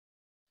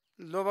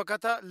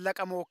lobakata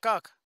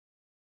laqamookkaaka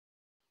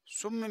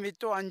summi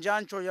mitto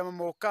anjaancho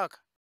yamamookkaaka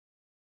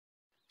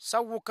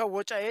sawwukka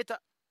woca'eeta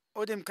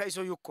odimka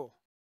iso yukko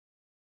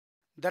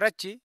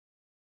darachi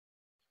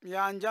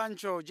ya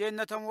anjaancho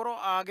jeennatan woro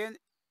aagen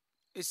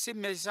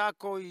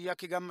issimmeysaakko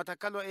yakki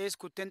gammatakkalo ees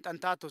kutten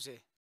xantaattose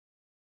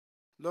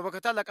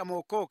lobakata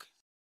laqamookkook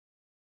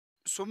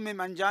summim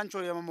anjaancho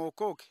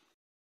yamamookkook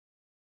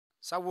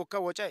sawwukka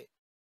woca'e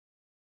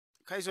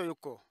ka iso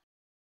yukko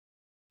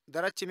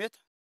darachi met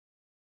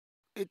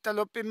itta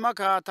lophimma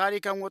ka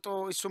taarikan woxo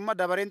issumma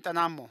dabaren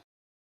xanaammo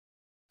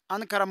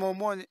an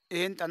karamoomoon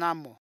ihen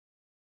xanaammo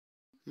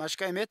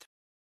mashka imet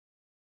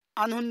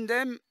an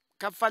hundem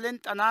kaffalen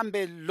xanaambe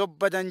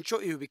lobbadancho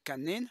ihu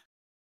bikkanniin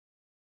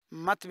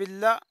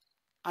matbilla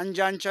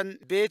anjaanchan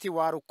beeti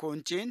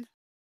waarukkoonchiin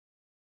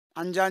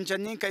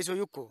anjaanchanniin ka iso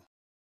yukko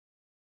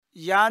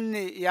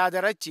yaanni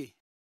yaadarachi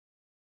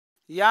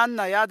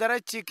yaanna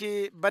yaadarachi ki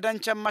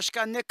badanchan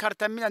mashkanne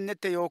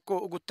kartamminannette yookko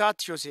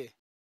uguttaatishose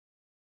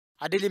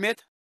adilimet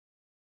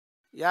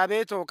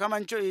yaabeeto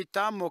kamancho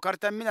ittaammo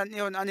kartamminan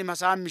ihon ani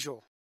masaammisho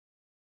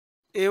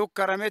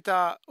eukkarameta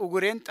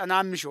ugureen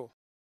xanaammisho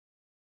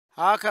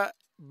haaka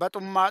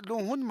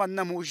baxummaadhuun hund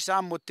manna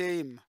muushisaan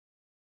motteeyimma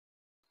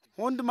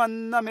hund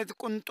mannamet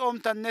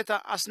qunxoomtanneta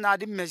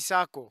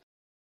asnaadimmesisaakko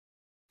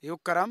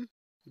eukkaram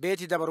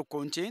beeti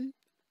dabarukkoonchiin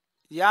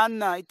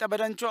yaanna itta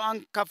badancho an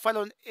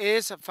kaffalon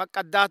eesa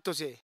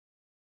faqqaddaattose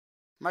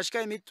mashka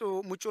imittu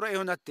mucura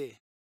ehonatte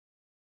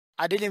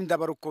adilim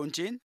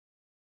dabarukkonchin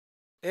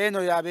eno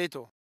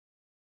yaabeeto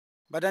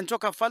badancho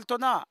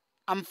kaffaltona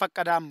am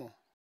faqqadaammo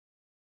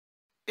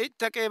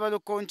itta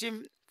qeebalukkonchin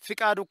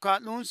fiqaadu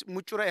kaadhuns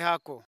mucura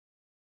ehaakko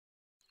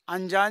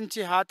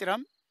anjaanchi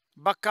haatiram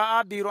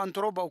bakkaa biiro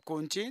antoroba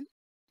ukkonchin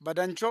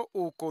badancho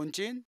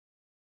ukkonchin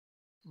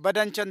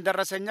badanchan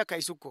darrasenya ka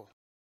isukko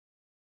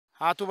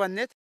haatu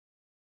bannet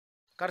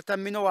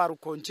kartammino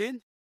waarukkonchin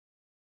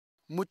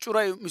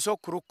mucura miso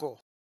kurukko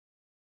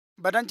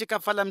badanchi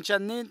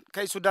kaffalamchannin ka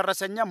isu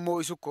darrasenya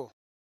moo isukko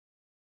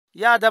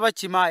yaa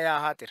dabachi maa yaa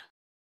haatira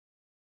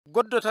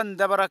goddotan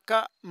dabarakka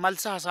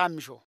malsa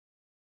hasaammisho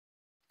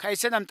ka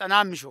isenam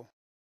xanaammisho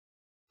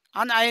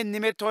an ayen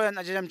nimet toyan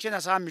ajajamchen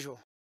hasaammisho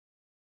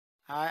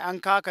an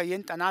kaaka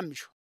yen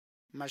xanaammisho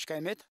mashka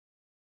imet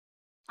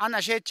an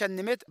asheechan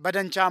nimet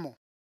badanchaamo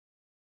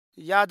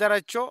yaa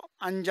daracho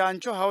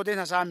anjaancho hawden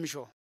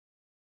hasaammisho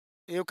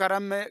iyo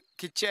karamme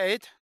kichi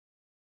ayet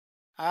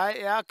ay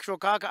yaksho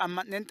kaaka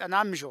ammanen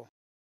xanaammisho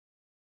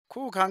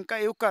kuu kanka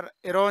iukar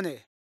eroone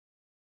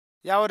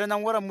yaa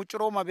wadanan wara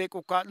mucuroma beequ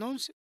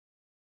kaadhuns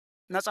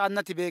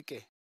natsaannati beeqe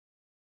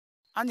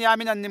an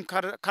yaaminannim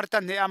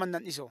kartan he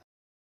amannan iso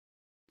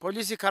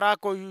polisi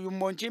karaako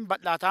yummonchin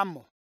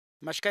badhaataammo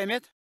mashka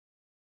imet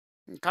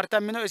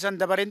kartammino isan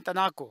dabarin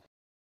xanaakko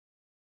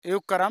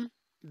iukkaram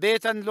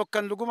beetan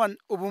lokkan luguman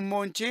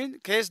ubummonchin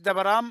kees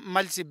dabaraam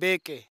malsi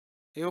beeqe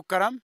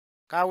iukkaram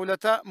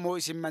kaawulata moo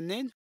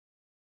isimmannin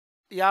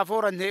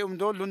yaaforan he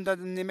umdo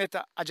lundannimeta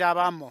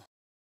ajaabaammo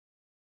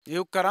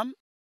iukkaram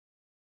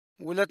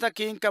wulata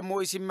kiinka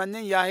moo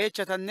isimmannin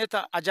yaaheechatanneta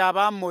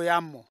ajaabaammo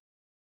yaammo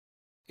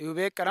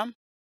iubeeqqaram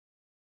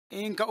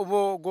inka ubo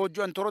goojju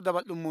antoro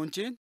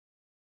dabadhummonchin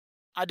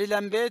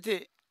adilambeete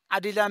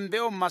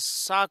adilambe'o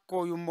massaakko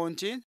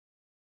yummonchin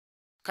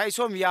ka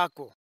isom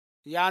yaakko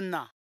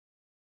yaanna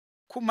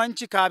ku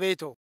manchi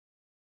kaabeeto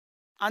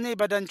ani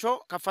badancho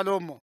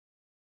kaffaloommo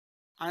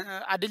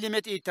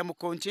adilimet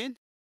iittamukkonchin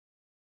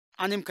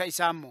anim ka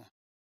isaammo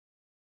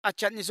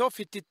achan iso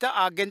fittitta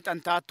aaggen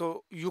xantaatto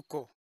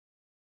yukko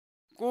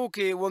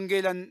kuuki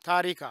wongeelan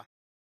taarika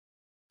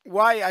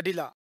waayi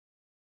adila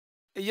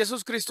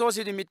ኢየሱስ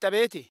ክርስቶስን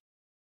የሚጠቤቲ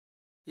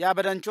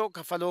ያበዳንቾ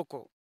ከፈሎኮ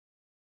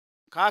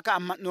ካካ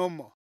አማኖሞ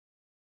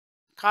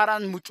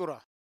ካራን ሙጩራ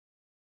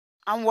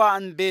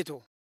አንዋን ቤቶ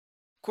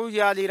ኩያ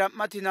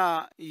ሊራመቲና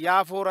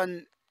ያፎረን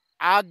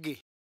አጊ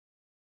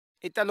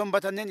ኢጠሎም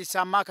በተነን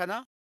ኢሳማ ከና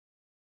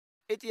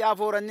ኢጥ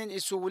ያፎረንን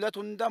ኢሱ ውለት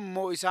ሁንደሞ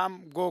ኢሳም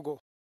ጎጎ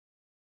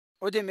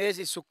ኦዲም ኤስ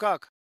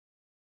ኢሱካክ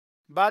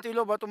ባጢሎ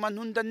በጡመን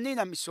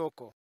ሁንደኒናም ኢሶኮ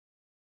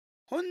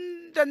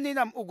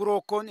ሁንደኒናም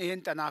ኡግሮኮን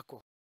ይሄን ጠናኮ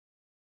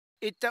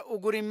itta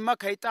ugurimma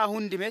kayxaa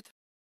hundimet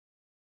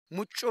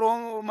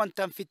muccuroo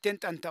mantan fitten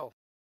xanta'o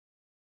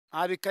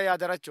abikka yaa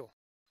daracho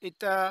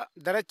itta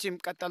darachim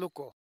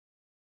qaxalukko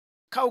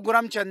ka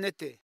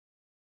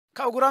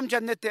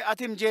uguramchannette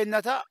atim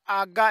jeennata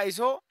aaggaa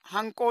iso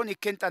hanqoon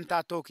ikken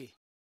xantaatooki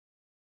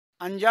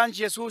anjaanch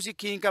yesuusi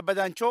kiinka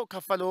badancho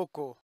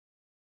kaffalookko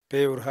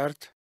peur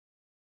hart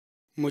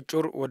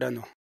muccur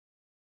wodano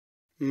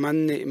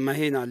manni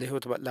mahina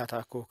lehut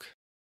badlaataakooki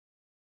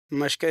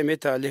mashka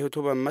imeta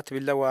lehutuba mat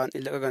billa waan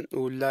ilaqagan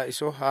ulla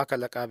iso haaka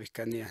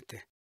laqaabikkaniyate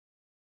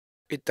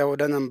itta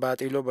wodanan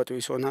baaxiilo batu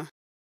isona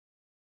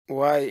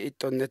waay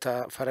ittonneta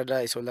farada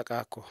iso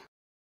laqaakko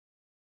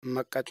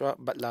maqqacuwa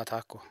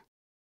badlaataakko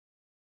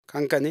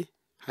kankani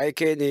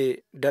haykeeni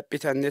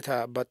daphitanneta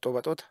baxxo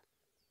baxota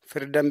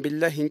firdan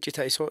billa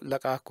hincita iso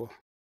laqaakko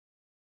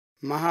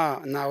maha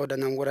naa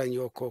wodanan woran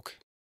yookkooke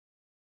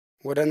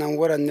wodanan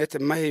worannet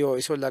mahi yoo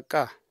iso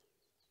laqqaa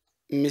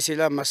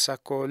misila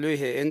masakkoolui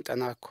he'en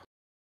xanaakko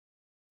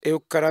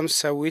iukkaram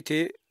sawwiti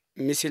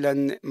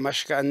misilan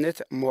mashka'annet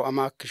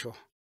mo'amaakkisho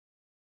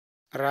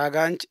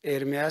raagaanch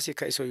ermiyaasi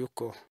ka iso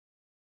yukko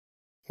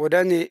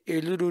wodani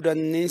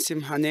ilududanninsim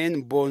haneen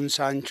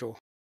boonsaancho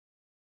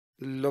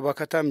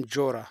lobakatam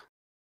joora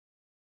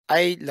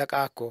ay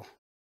laqaakko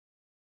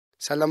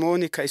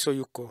salamooni ka iso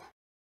yukko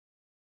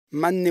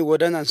manni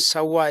wodanan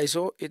sawwaa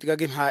iso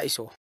itgagim haa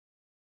iso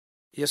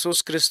yesus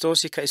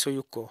kiristoosi ka iso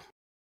yukko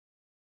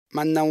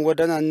mannan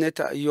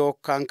wodananneta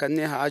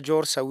yookkaankanne haa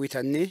joor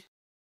sawwitanni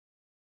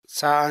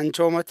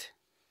saa'anchoomat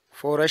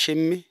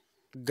foorashimmi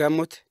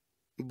gamut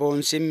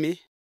boonsimmi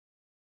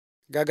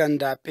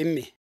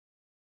gagandaapphimmi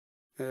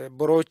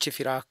boroochi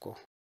firaakko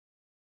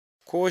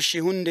kooshi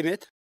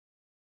hundimet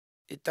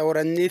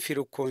ixxaworannii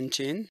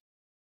firukkoonchiin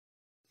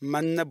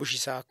manna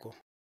bushisaakko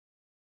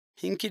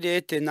hinki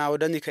deette naa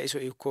wodani ka iso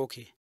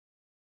ikkooki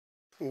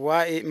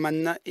waa'i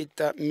manna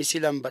ixxa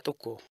misilan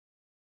baxukko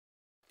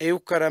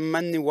eukkaran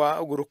manni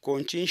waa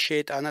ugurukkoonchiin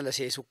sheexaana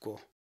laseesukko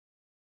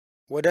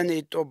wodani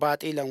ixxo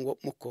baaxiilan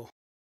wo'mukko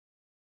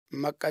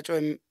maqqaco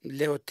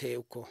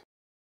lehotteeukko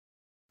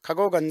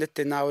kagoo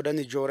gannette naa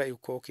wodani joora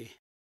iukkooki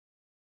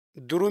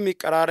durumi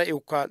qaraara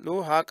iukkaadhu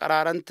haa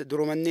qaraarante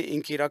durumanni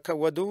inkiirakka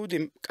waduudi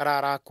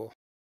qaraaraakko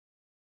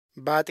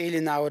baaxiili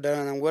naa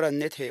wodanan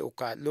worannet hee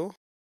ukkaadhu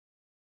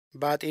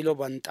baaxiilo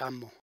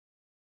banxaammo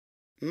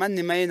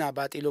manni mayinaa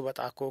baaxiilo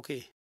baxaakkooki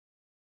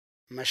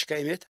mashka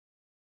imet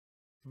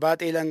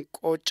baaxilan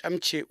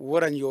qoocamchi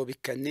waran yoo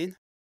bikkanniin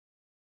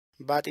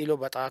baaxilo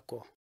baxaakko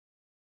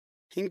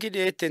hinki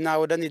dhiyeette naa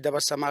wadani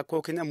dabassamaa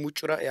kookina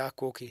muccura yaa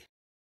kooki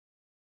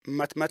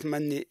matmat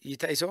manni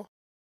yita iso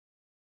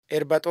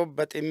erbaxoo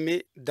baximmi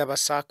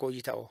dabassaakko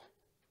yita'o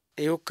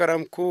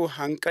ihukkaram kuu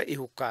hanqa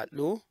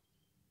ihukkaadhu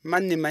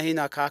manni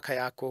mahina kaaka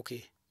yaa kooki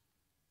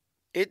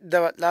it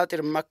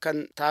dabalaaxir makkan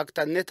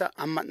taaktanneta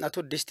amma'natu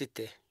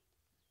distitte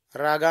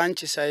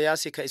raagaanchi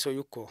sayyaasi ka iso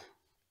yukko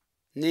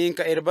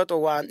niinka erbaxo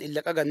waan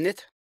illaqa gannet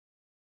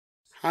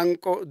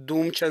hanqo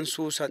duumchan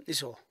suusan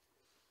iso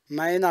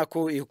mahina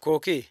kuu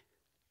ihukooki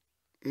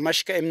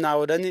mashka imnaa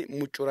wadani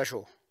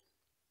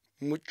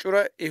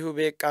muccura ihu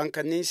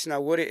beeqqaankanniin sina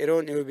wori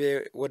eroon ihu bee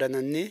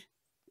wadananni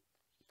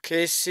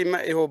keessima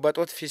iho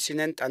baxot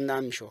fisinen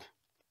xannaamisho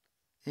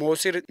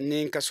moosir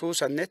niinka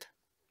suusannet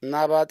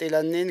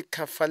naabaaxilanniin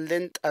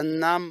kaffalleen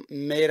xannaam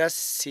meeras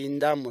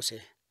siindaamose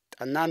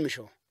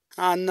xannaamisho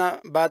haanna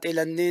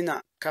baaxilanniina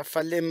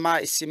kaffalleen maa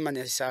issimmani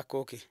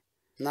asisaakooki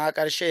naa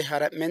qarshee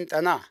hara'men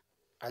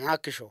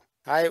xanaakkisho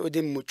haay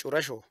udin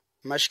muccurasho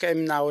mashka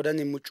imnaa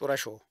wadani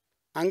muccurasho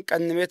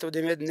hanqannimet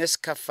udimet nes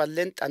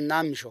kaffalleen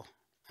xannaamisho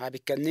haa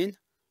bikkanniin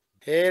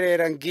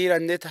heereeran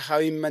giirannet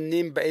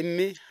hawimmanniin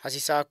ba'immi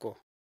hasisaakko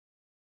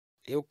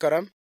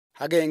ihukkaram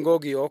hagee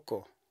ingoogi yookko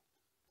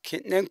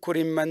kin'en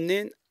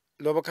kurimmanniin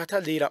lobakata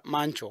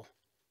liira'maancho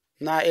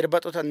naa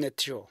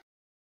erbaxotannettisho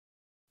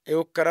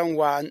ihukkaram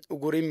waan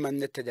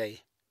ugurimmanette day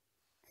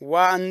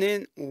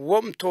waanniin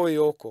womtoo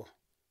yookko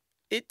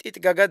it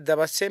gagad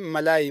dabasse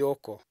malaay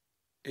yookko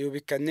ihu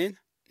bikkanniin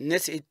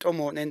nes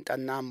ixxomoonen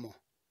xannaammo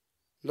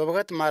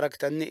lobakat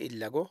maaraktanni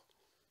illago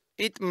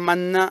it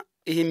manna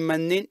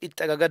ihimmanniin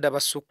ixxagaga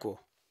dabassukko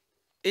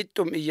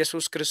ixxum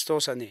iyesuus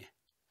kiristoosane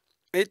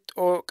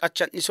ixxoo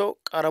qachan'iso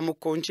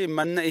qaramukkoonchi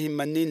manna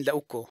ihimmanniin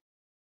la'ukko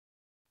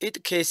it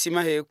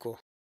keessima heekko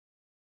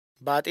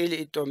baaxiili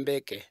ixxoon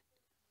beeqqe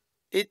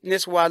it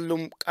nes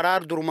waallum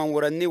qaraar duruman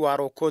woranni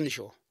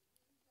waarookkoonisho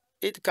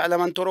it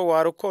ka'alamantoro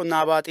waarukko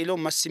naa baaxiilo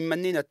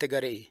massimmanniin atte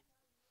gare'i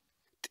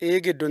xii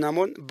giddu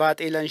namon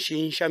baaxiilan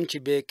shiinshamchi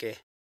beeqqe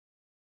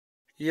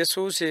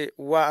yesuuse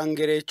waa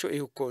angereecho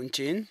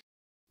ihukkoonchiin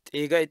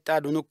xiiga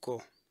ixxaa dunukko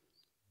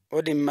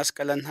odin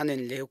masqalan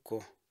hanen lehukko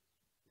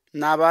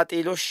naa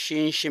baaxiilo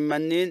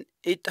shiinshimmanniin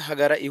ixxa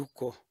hagara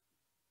ihukko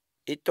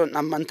ixxon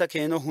ammanta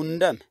keeno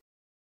hundame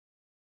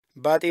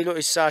baaxiilo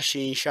issaa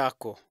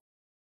shiinshaakko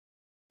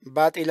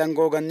baaxiilan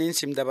googanniin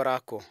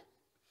simdabaraakko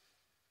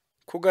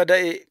kuga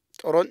da'i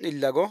xoron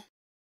illago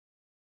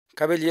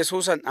kabil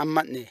yesuusan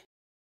amma'ne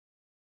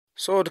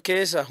sood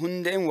keessa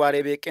hunde'en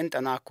waaree beeqqen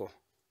xanaakko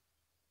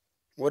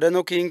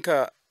wodano kiinka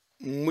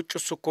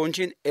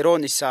muccussukkoonchiin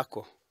eroon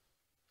issaakko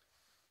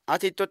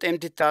ati ixxo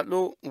xemtittaadhu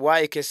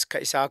waa'ee kes ka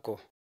isaakko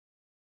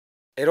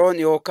eroon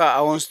yookaa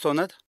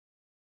awonstonat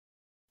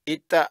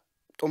ixxa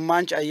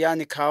xummaanchi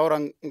ayyaani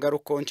kaaworan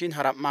garukkoonchiin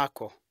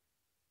hara'maakko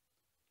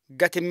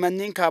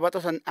gatimmanniin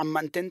kaabaxotan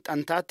amma'nten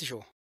xantaattisho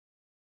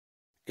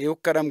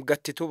ihukkaram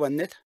gattitu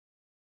bannet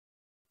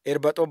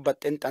erbaxo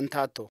baxxen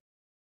xantaatto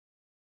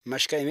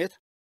mashka imet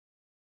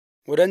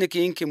wodani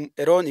kiinki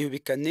eroon ihu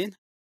bikkanniin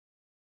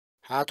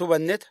haatu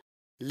bannet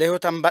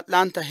lehotan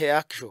bal'aanta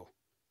he'aakkisho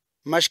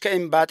mashka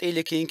in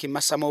baaxiili kiinki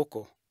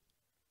massamookko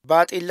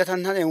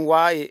baaxiillatan hanen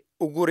waa'ee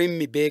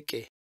ugurimmi beeqqe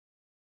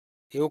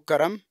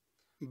ihukkaram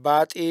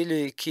baaxiili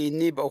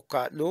kiinni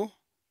ba'ukkaadhu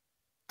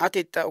ati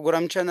ixxa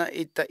uguramchana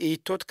ixxa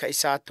iittot ka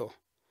isaatto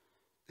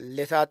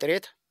letaa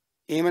xireet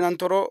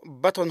imanantoro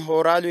baton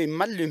hooraalui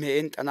mallum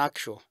he'en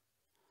xanaakkisho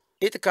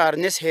it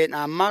kaarnes heen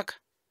aammaak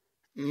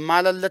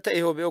maalallata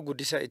iho be'o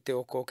guddisa itte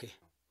okkooke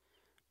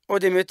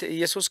odimet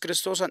yesuus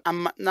kiristoosan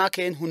amma'naa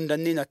keen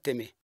hundanniin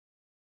atteme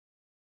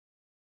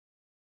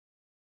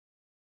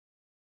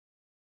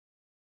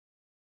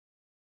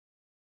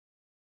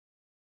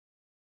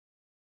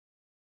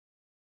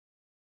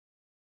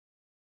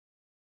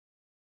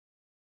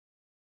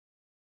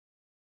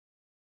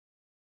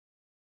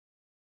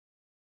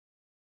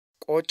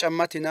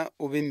qoocammatina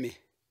ubimmi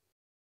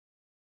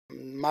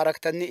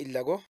maaraktanni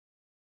illago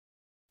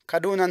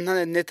kaduunan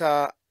hanenneta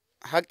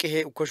haqqi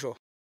hee ukkosho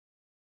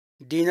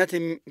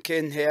diinatim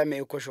keen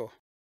he'ame ukkosho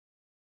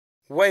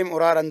wa'im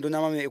uraaran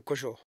dunamame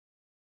ukkosho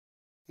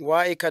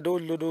waa'i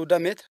kaduun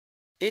luduudamet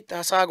it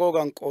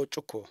hasaagoogan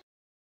qooccukko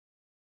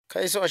ka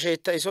iso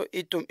asheetta iso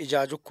ixxum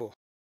ijaajukko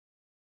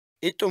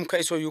ixxum ka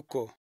iso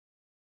yukko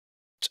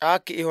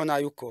caakki ihonaa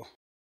yukko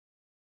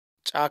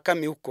caakkam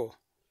yukko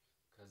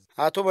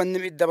haatu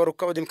bannim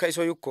iddabarukka udim ka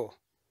iso yukko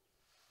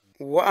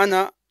wa'ana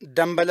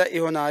dambala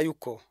ihonaa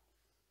yukko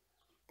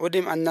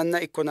udim annanna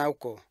ikkonaa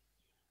yukko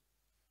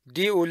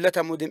dii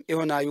uullatam udim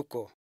ihonaa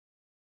yukko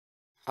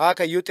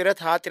haaka yuxirat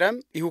haaxiram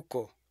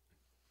ihukko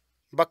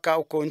bakkaa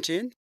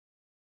ukkoonchiin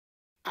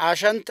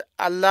aashant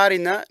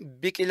allaarina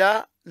biqilaa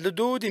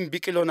luduudin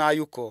biqilonaa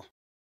yukko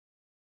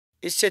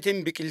issetin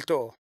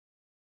biqilto'o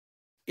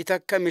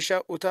itakka misha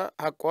uta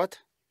haqqoat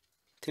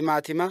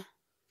timaatima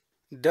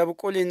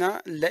dabqulina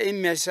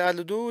la'immesaa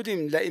luduudim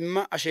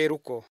la'imma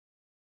asheerukko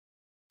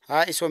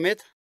haa isomet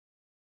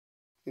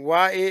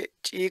waa'ee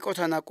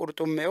ciiqotana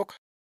qurxumme'ok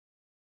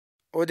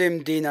odem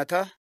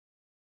diinata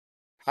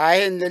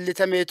haa'een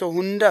lellitameeto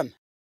hundam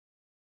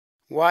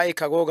waa'ee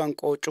kagoogan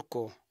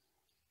qoocukko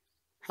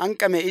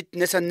hanqame it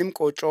nesannim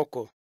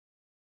qoocokko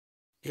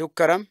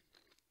yukkaram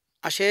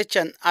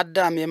asheechan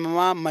addaam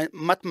yemamaa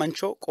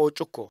matmancho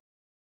qoocukko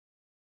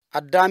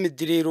addaami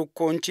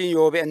diriirukkoonchiin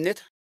yoobe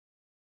anneta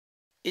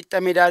itta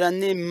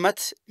midaadanni mat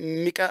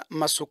miqa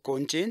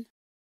massukkoonchiin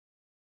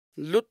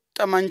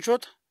luxxa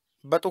manchot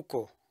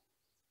baxukko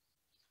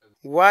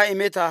waa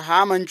imeta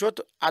haa manchot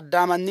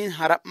addaamanniin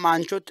harap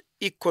manchot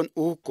ikkon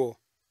uukko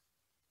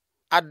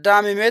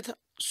addaamimet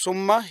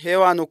summa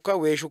heewaanukka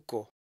weeshukko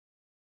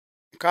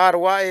kaar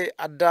waa'ee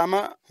addaama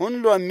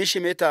hunluwan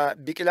mishimeta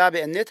biqilaa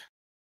be'anneta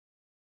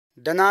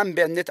danaan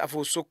be'anneta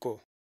afuussukko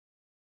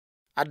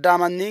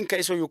addaamanniin ka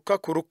iso yukka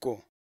kurukko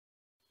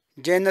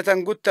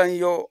jeennatan guttan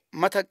yoo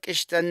mata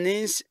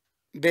qishtanniins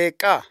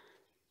beeqaa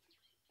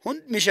hund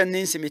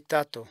mishanniinsi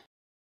mittaatto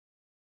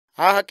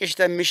haa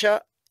qishtan misha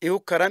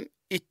ihukkaram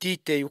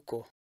ittiittee yukko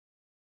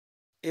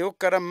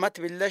ihukkaram mat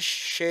billa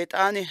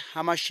sheexaani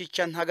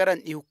hamashichan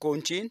hagaran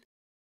ihukkoonchiin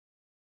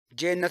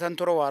jeennatan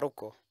toro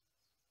waarukko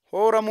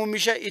hooramu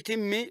misha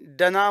itimmi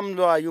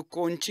danaamluwaa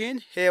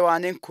yukkoonchiin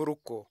heewaaneen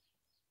kurukko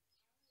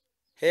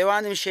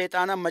heewaanim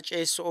sheexaana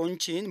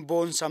maceesso'oonchiin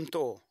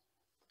boonsamto'o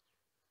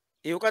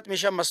ihuqat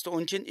misha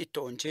masto'oonchiin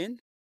itto'oonchiin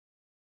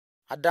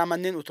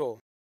addaamanniin utoo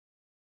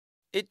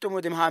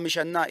ittumudim haa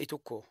mishannaa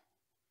itukko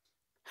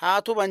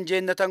haa tuban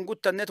jeennatan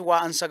guttannet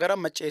waa ansagara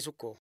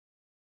macceesukko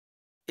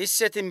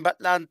issetin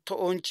badhaan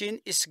to'oonchiin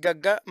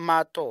isgagga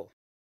maaxxoo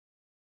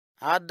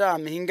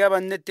addaam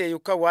hingabannettee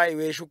yukka waa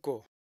iweeshukko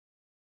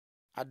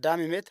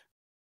addaamimet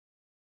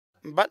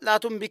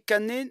badhaatun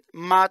bikkanniin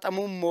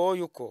maaxamuun moo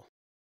yukko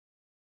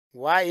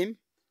waa'im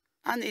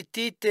an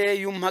ittiittee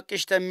yum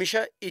haqqishtan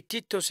misha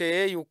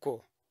ittittosee yukko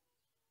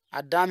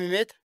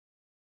addaamimet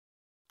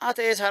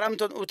atees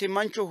haramton uti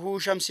manchu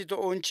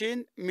huushamsito'oonchiin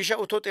misha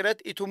utoxiret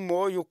itum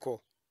moo yukko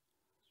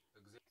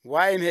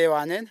waa'im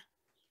heewaaneen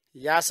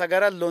yaa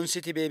sagara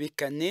lonsiti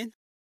beebikkanniin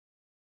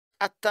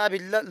attaa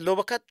billa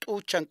lobakat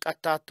xuuchan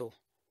qattaatto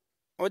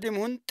odim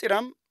hun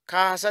xiram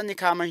kaasani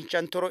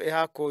kaamanchan toro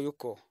ehaakko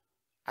yukko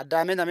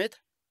addaamenamet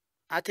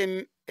atim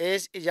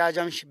ees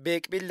ijaajamsh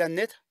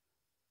beeqbillannet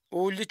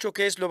uullicho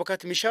kees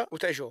lobakat misha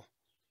uta isho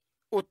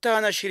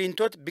uttaana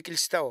shirintot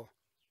biqilsita'o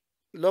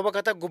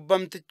lobakata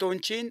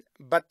gubbamtittoonchiin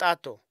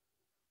baxxaatto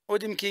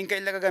odim kiinka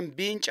illagagan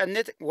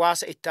biincannet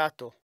waasa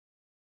ittaatto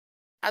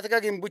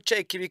atgagin bucha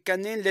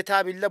ikkibikkanniin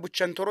letaa billa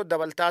buchan toro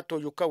dabaltaatto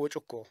yukka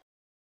wocukko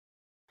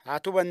haa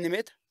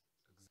tubannimet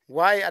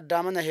waa'ee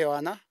addaamana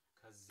heewaana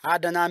haa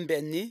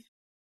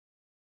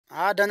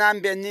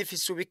danaan be'annii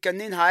fissu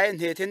bikkanniin haa'een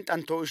heeten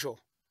xantoo isho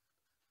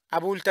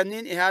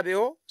abuultanniin ehaa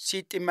be'oo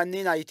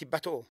siixximmanniin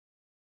haayitibbato'o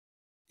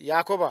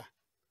yaakoba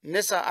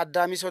nesa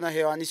addaamisona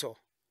heewaaniso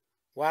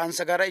waa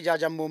ansagara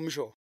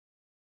ijaajammoommisho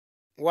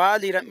waa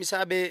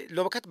liiram'isaa bee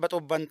lobakat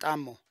baxobban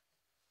xaammo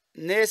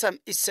neesam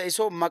issa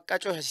iso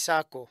maqqaco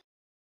hasisaakko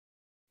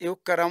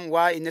ihukkaram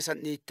waa innesan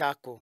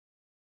dhiittaakko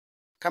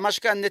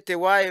kamashka annette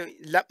waa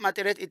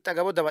laphaxiret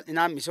ixxagabo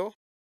dabal'inaam iso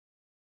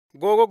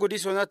googo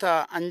gudisonata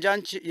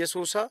anjaanchi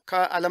yesuusa ka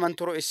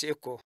alamantoro issi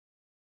ekko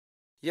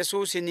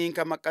yesuusi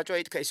niinka maqqaco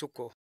itka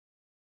isukko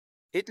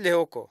it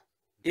lehokko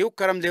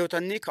ihukkaram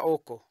lehotanni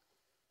ka'ookko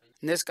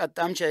nes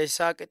qaxxamcha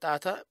isaa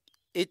qixaata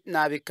it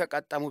naabikka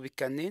qaxxamu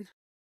bikkanniin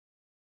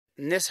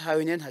nes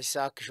hayinen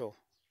hasisaakkisho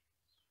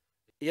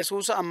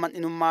yesuusa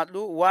amman'inummaadhu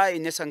waa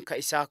nesan ka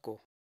isaakko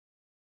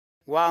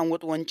waa an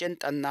woxu woncen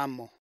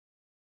xannaammo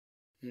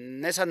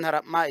nesan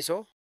haraphaa iso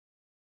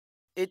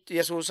it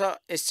yesuusa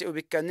essi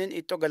ubikkanniin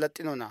itto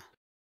galaxxinona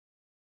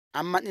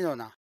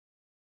amman'inona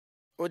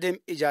odem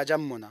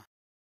ijaajammona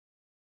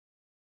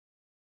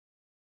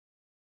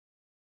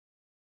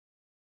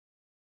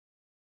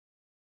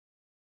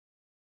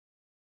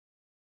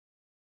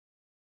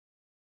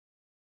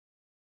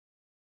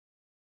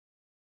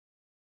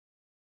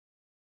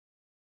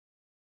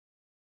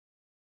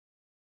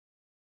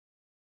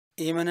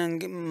ኢመነን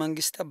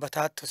መንግስተ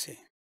በታቶሴ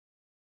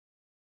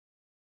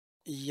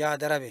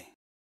ያደረቤ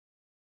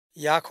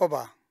ያኮባ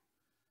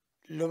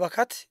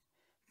ሉበከት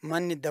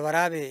ማን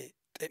ደበራቤ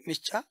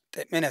ጠምቻ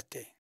ጠመነቴ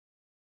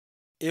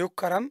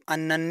ኢዩከረም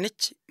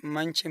አናንች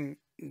ማንችም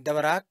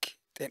ደበራክ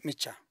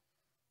ጠምቻ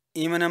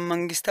ኢመነን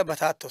መንግስተ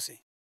በታቶሴ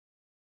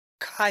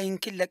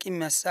ካይንኪ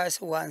ለቂመሳስ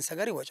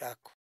ዋንሰገሪ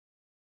ወጫኩ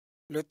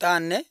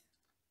ሉጣነ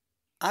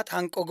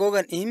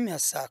አታንቆጎገን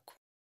ኢምያሳኩ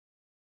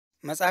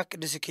መጽሐፍ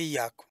ቅዱስ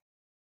ክያኩ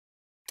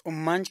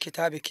ጡማንች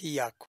ኪታብ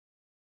ክያኩ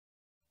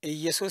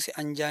ኢየሱስ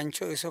አንጃንቾ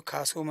እሶ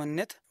ካሱ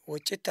መነት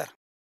ወጭተር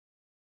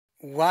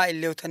ዋ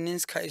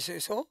ኢሌውተኒንስ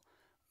ካይሶ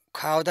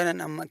ካውደነን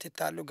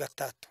አማንቲታሉ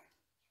ገታቱ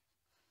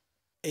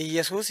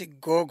ኢየሱስ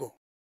ጎጎ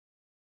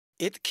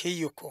ኢት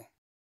ክዩኮ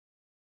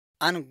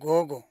አን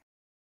ጎጎ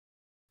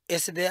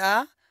ኤስቤአ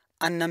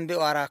አነምቤ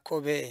ዋራኮ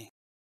ቤ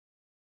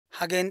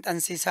ሀገን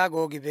ጠንሲሳ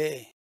ጎጊ ቤ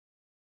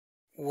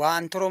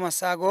ዋንትሮ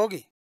መሳ ጎጊ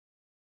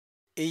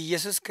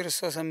ኢየሱስ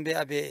ክርስቶስን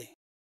ቤአ ቤ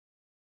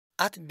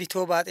አት ቢቶ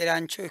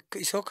ባጤራንቾ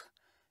ኢሶክ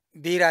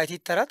biiraaytii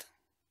tarat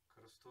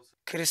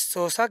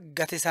kiristoosa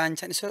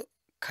gatisaanchan iso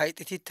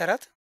kayxitii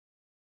tarat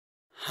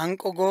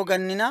hanqo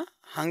googannina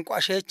hanqo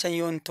asheechan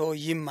yoontoo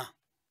yimma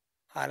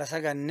haala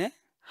saganne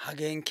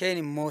hageenkeen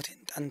mootin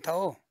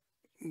xanta'oo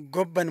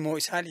gobban moo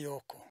isaal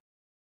yookko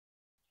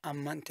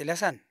ammanti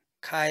lasan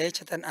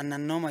kaayeechatan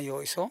annannooma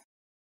yoo isoo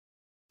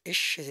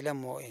ishitila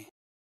moo'e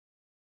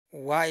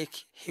waa'ik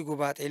higu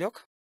baaxeelok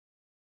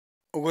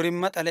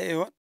ugurimma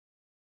xale'eyoon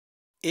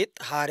it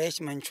haareech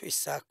manchu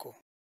issaakko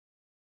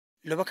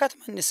lobakat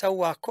manni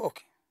sawwaakkook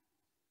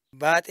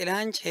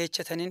baaxilaanch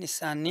heechatanin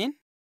isaanniin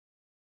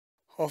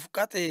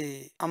hofqaxi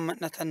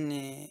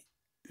amma'natanni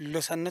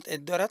losannot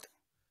eddorat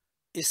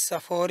issa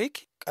foorik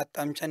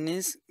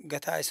qaxxamchanniins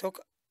gataa isok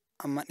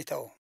amma'ni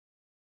ta'o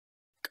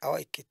qawa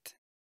ikkit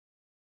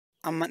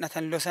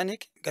amma'natan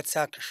losanik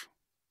gatisaakkishu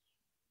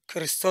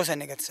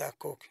kiristoosani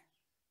gatisaakkook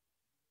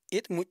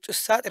it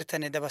muccussaa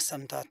xirtane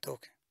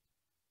dabassamtaattook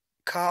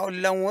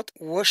kaa'ollan wox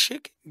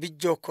woshik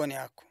bijjookkooni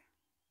yaakku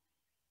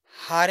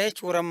haareech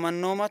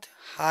wurammannoomat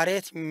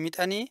haareet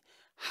mixanii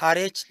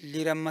haareech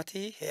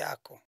lirammatii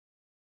he'aakko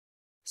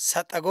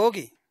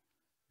saxagoogi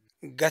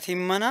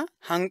gatimmana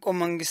hanqo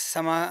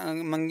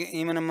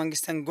imana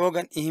mangistan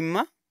googan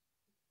ihimma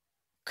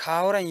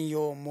kaaworan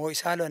yoo moo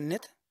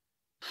isaaloannet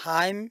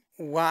haayim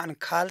waan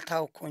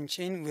kaaltaaw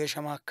konchiin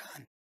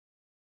weeshamaakkaan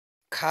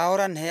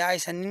kaaworan he'aa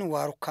isannin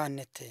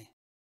waarukkaannette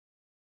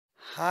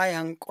haay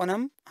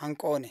hanqonam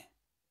hanqoone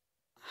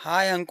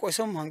haay hanqo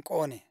isom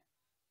hanqoone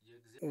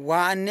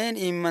waanneen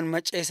imman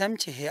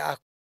maceesamchi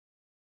he'aakko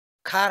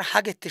kaar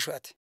hagetti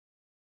shu'ate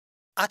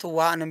at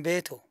waan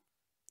beeto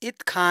it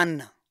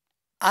kaanna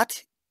at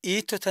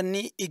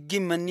iittotanni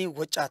iggimmanni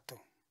woccaatto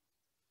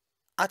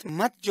at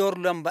mat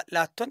joorluan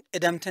bal'aatton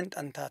edamten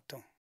xantaatto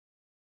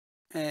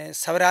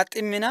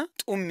sabiraaximmina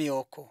xummi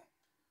yookko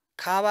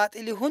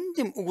kaabaaxili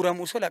hundim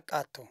uguramu iso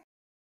laqqaatto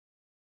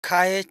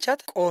kaayeechat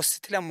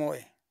qoossitila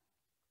moo'e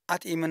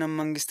at imana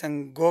mangistan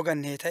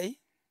googan heeta'i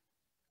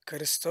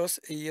Kiristoos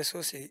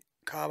Iyesuus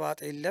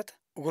kaabaaxiillat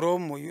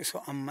uguroommo iso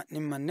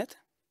amma'nimmannet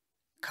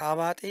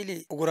kaabaaxiili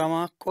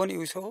uguramaakkoon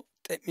iso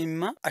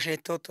xe'mimma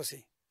asheettoottosi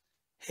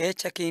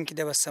heecha kiinki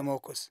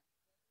dabassamookos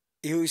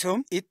iyu isom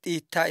it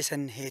iittaa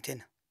isan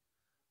heetena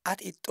at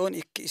ixxoon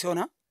ikki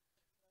isona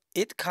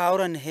it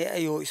kaawuran hee'a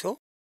yoo iso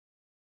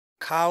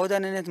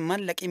kaawodanenet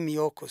mallaqimmi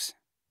yookkos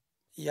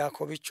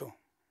yaakobicho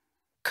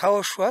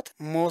kawoshuwat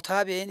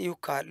mootaa be'een iyu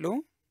kaallu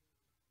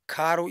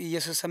kaaru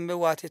iyesuusambe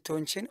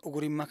waatettonchin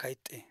ugurimma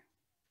kayxxe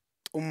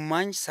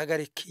xummaanch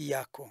sagari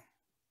kiyyaakko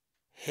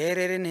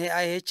heereerin hee'a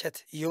heechat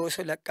yoo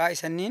iso laqqaa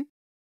isanniin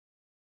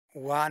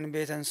waan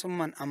beetan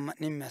summan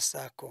amma'nimmi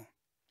assaakko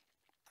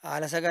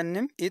haala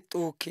sagannim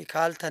ixxuukki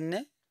kaaltanne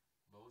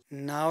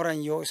naawran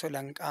yoo iso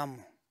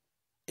lanqaammo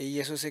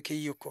iyesuusi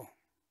kiyyukko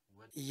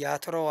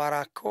yaatoro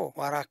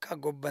waaraakkaa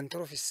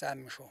gobbantoro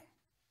fissaammisho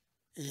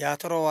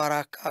yaatoro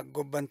waaraakkaa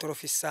gobbantoro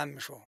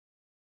fissaammisho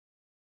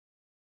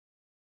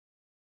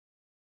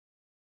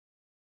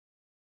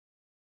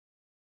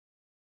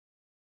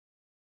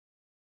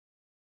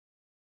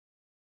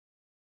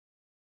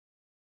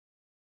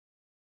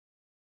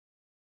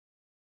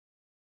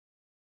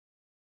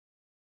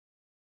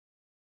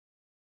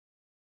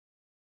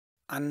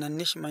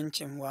annannish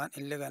manchin waan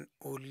illegan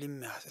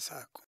uullimme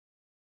hasisaakko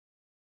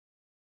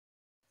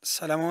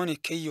salamooni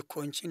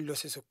kiyyukkonchin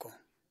losisukko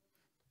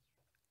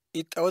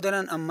ixxa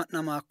odanan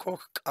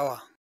amma'namaakkook qawa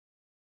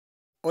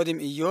odim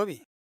iyyoobi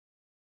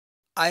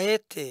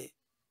ayeette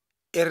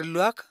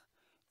erluwak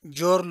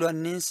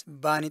joorluwanniins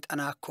baani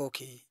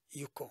xanaakkooki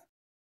yukko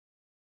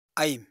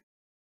ayim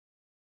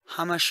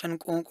hamashshan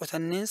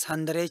qoonqotanniins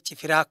handareechi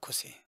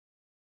firaakkose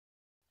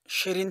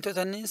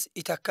shirintotanniins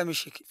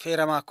itakkamishi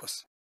feeramaakkos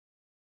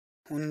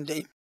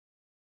hunde'im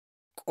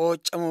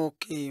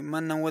qooccamooki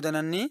mannan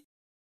wodananni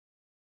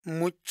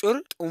muccur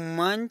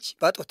xummaanch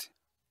baxote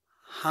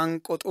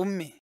hanqo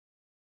xumme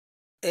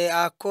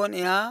e'aakkoon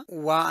eyaa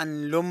waa'an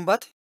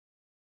lombate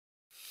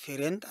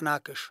firen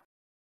xanaakishu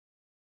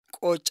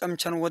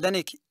qooccamchan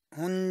wodanik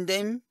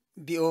hunde'im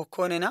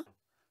bi'ookkoonena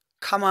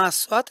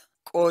kamaaswat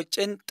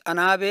qooccen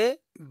xanaabee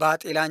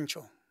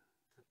baaxilaancho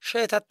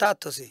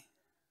sheetattaattosi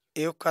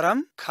iyukkaram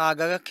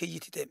kaagaga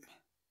kiyyiti xe'me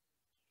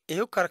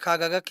iyukkar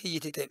kaagaga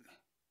kiyyiti xe'me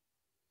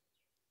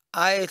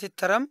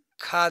ayeetittaram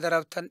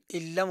kaadarabtan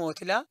illa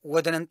mootila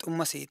wadanan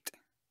xumma siixxe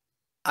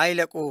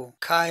aylaqu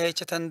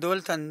kaaheechatan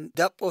dooltan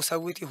daphoo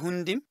sawwiti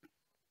hundim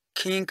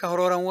kiinka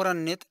horooran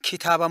worannet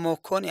kitaaba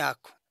mookkoon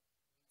yaakko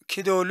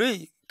kidooluy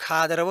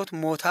kaadarabot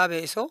mootaa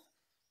bee'iso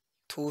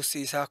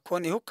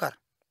tuussiisaakkoon ihukkar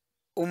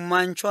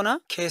ummaanchona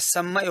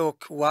keessamma yook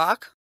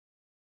waa'ak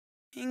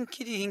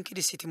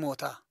hinkidi siti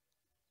mootaa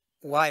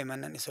waa'i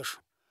mannan isoshu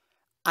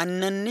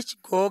annannich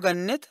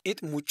googannet it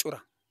muccura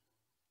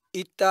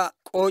itta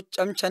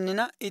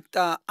qooccamchannina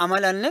itta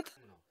amalannet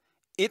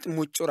it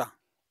muccura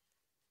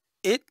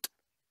it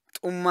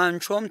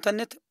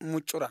xummaanchoomtannet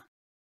muccura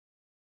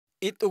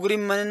it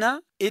ugurimmanina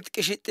it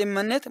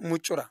qishixximmannet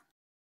muccura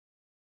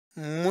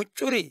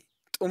muccuri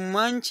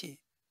xummaanchi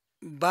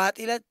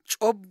baaxila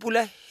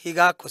cobbula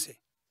higaakkose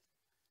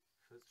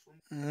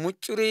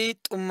muccurii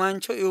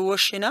xummaanchoo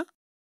iwwashina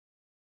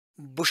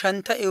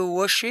bushanta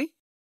iwwashi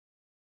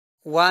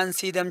waan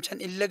siidamchan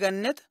illa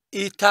gannet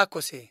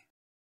iittaakose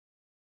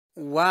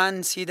waan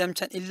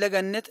siidamchan illa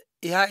gannet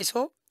ihaa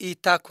isoo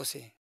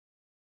iittaakose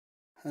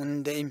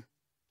hunda'im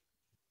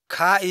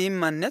kaa'im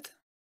mannet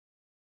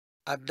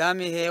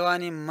addaami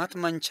heewaanii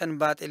matmanchan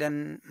baaxilan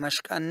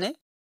mashqanne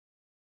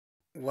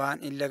waan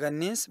illa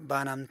ganniins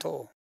baanam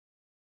ta'o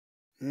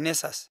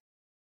nesas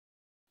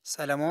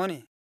salamooni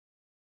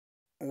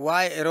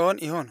waa'ee eroon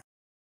ihon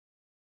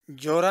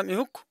jooram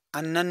ihuk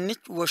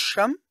annannich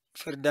wosham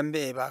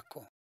firdambe'e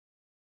baakko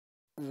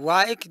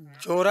waa'ik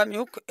jooram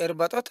ihuk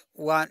erbaxot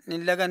waan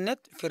illa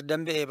gannet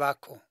firdambe'e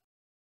baakko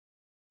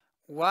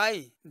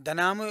waa'i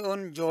danaamu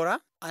ihon joora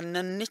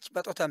annannich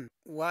baxotam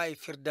waa'i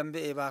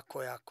firdambe'e baakko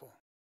yaakko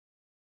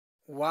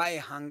waa'i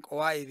hanqo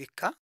waa'i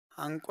bikka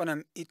hanqonam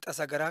ixxa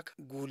sagaraak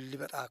guulli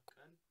baxaakko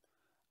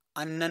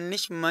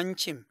annannich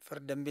manchim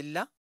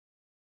firdambilla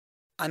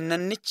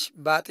annannich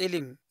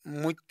baaxilim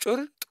muccur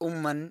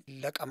xumman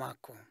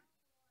laqamaakko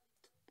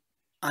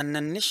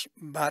annannich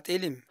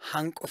baaxilim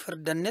hanqo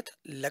firdannet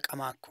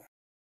laqamaakko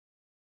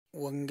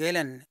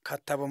wongeelan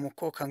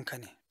kattabamukkoo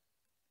kankane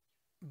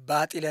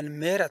baaxilan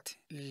meerat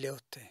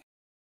leyotte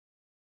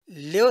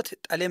leyot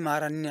xale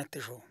maaranni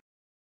attishoo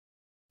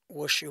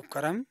woshi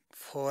ukkaram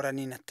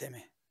fooranii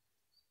natteme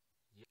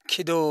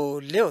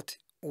kidoo leyot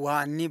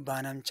waanni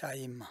baanamchaa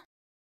yimma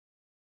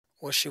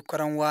woshi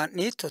ukkaram waan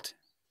dhiittot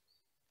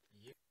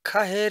ka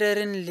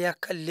heereerin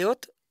liyakka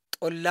leyot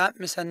xollaa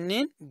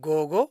misanniin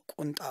googoo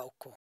qunxaa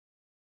ukko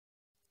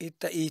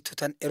itta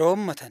iitutan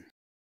eroommatan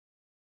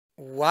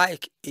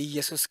waa'ik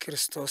iyyesus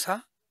kiristoosaa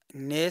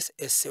nees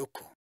esse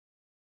ukko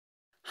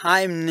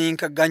haa'im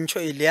niinka gancho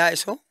iliyaa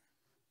iso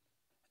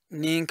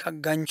niinka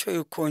gancho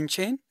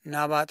ikkooncheen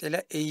naabaaxila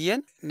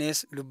iyyen nees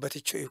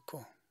lubbaticho ikko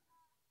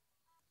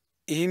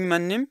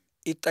ihimmannim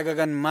ixxa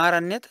gagan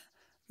maarannet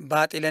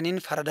baaxilaniin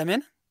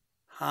faradamen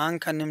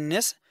haankannim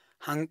nees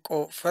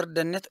hanqoo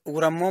firdannet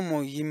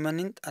urammoommoo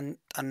yimmanin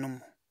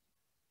xannummo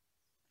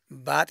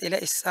baaxila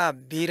isaa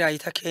biiraa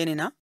yita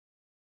keenina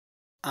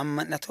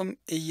ammannatom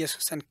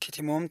iyyesuusan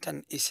kitimoomtan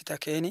isita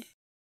keeni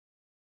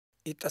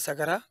ixxa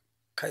sagaraa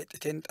ka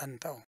ixxiteen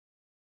xanta'o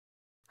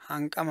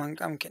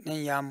hanqam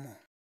kennen yaammo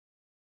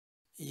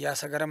yaa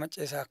sagara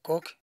macceesaa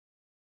kook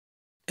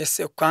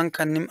esse ukkaan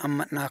kannim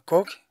amma'naa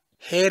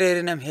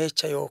heereerinam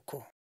heecha yookko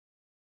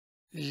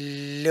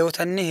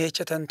lewtanni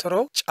heechatan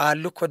toroo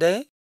caallukko da'e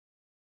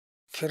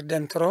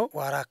firdan toroo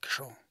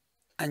waaraakkishoo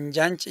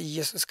anjaanchi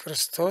iyyesus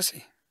kiristoosi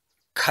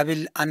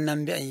kabil annan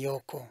be'an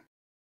yookko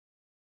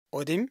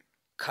odim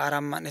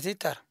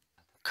kaaramma'netitar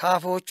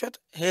kaafoochot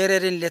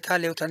heereerin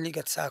letaa lewtanni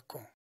gatsaakko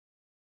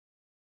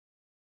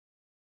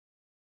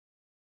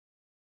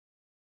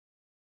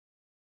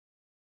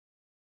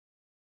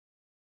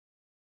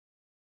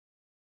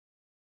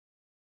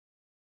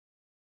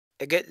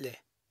ege'le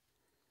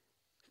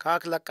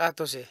kaak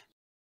laqqaatose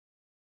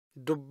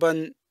dubban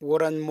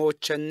woran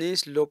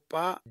moochaniis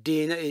lophaa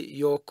diina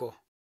yookko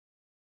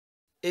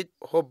it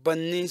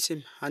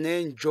hobbanniinsim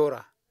haneen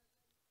joora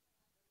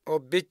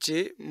obbichi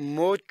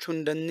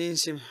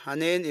moochundanniinsim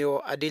haneen yoo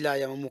adilaa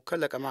yamamukka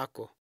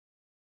laqamaakko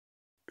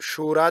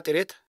shuuraa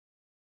xiret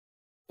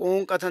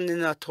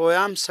uunqatannina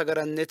tooyaam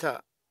sagaranneta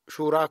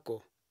shuuraakko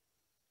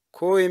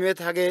koo himet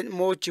hageen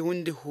moochi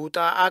hundi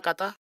huuxaa'aa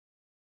qaxa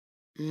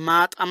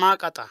maaxamaa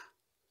qaxa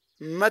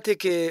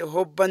matike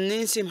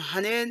hobbanniinsim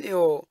haneen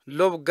yoo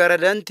lob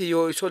garadanti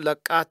yoo iso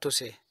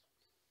laqqaattose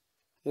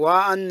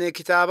waa anne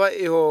kitaaba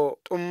yoo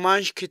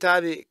xummaansh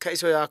kitaabi ka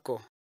iso yaakko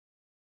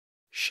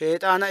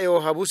sheexaana yoo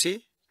habusi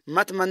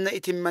matmanna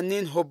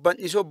itimmanniin hobban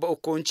iso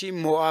ba'okkoonchi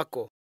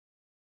moo'aakko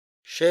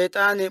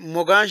sheexaani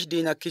mogaansh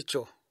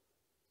diinakkicho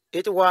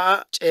it waa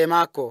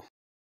ceemaakko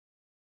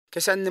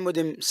kesanni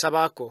mudim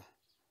sabaakko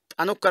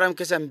xanukkaram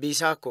kesan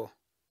biisaakko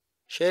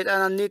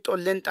sheexaananni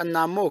xolleen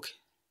xannaammook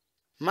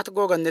mat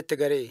googannette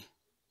garee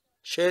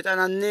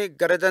sheexaananni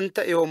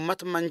garadanta yoo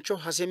mat mancho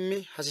hasimmi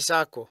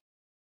hasisaakko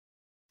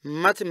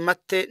mat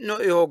mattee'no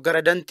yoo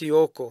garadanti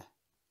yookko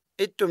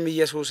ittum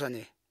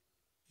yesuusane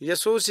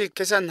yesuusi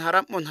kesan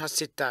haram'on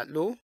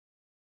hassittaa'lu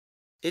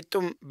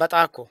ittum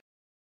baxaakko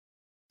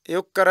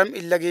yokkaram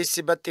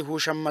illagiissi baxxi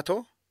huushammato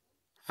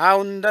haa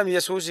hundam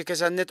yesuusi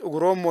kesannet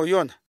uguroommoo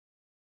yoona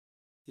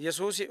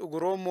yesuusi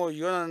uguroommoo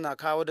yoonana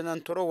kaawodanan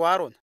toro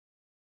waaron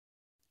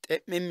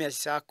xe'mimmi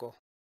hasisaakko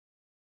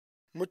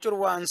muccur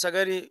waan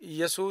sagari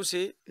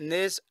yesuusi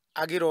nees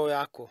agiroo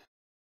yaakko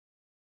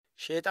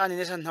sheexaani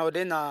nesan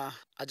hawdena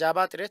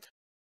ajaabaa xiret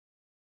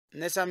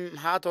nesam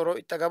haa toro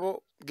itta gabo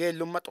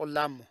geellumma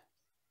xollaammo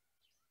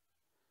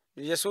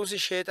yesuusi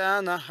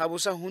sheexaana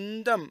habusa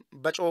hundam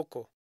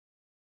bacookko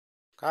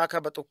kaaka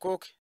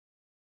baxukkook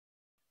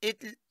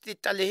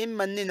ixxalehim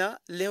mannina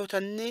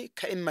lehotanni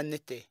ka'im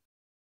mannitte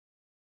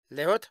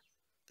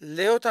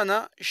lehotana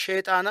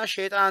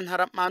sheexaan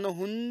haram'aano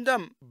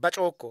hundam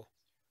bacookko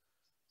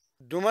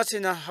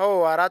dumasina hawo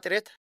waaraa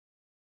xiret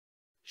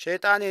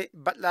sheexaani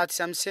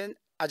bal'aatisamseen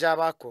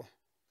ajaabaakko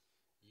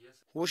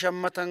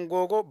huushammatan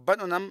googo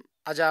badhonam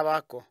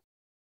ajaabaakko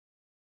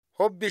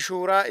hobbi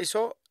shuuraa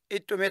isoo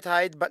ittume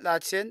taayit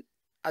bal'aatiseen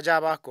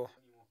ajaabaakko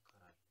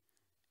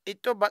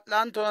itto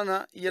bal'aan tolana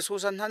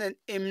yesuusan hanen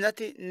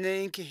imnati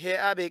neenki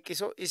hee'aa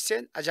beeqiso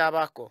isseen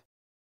ajaabaakko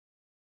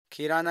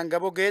kiiraanan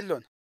gabo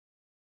geellon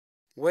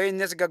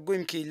wayinnes gaggu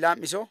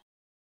imkiillaam iso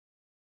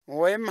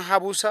wayim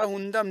habuusaa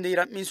hundam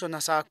liiram'inson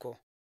hasaakko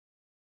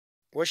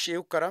washii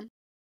ukkaram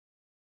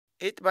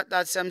it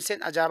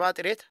bal'aatisamseen ajaabaa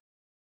xireeta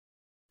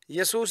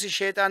yesuusi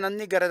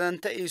sheexaananni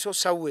garananta iso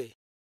sawwee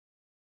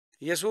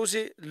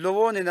yesuusi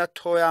lowoonina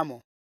tooyaamo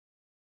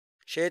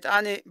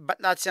sheexaani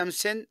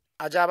bal'aatisamseen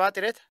ajaabaa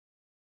xireeta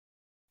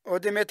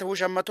odimeta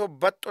hushammatoo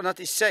baxxonat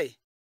issay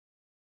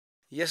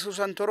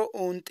yesuusan toro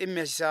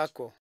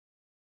uunximmesisaakko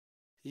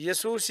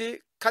yesuusi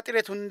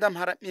kaxiret hundam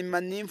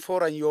haram'immanniin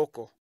fooran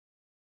yookko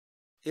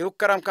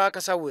iukkaram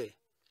kaaka sawwee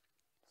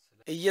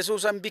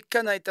iyesuusan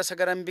bikkana itta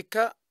sagaran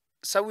bikka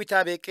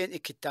sawwitaa beeqeen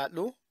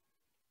ikkittaadhu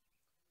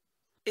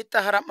itta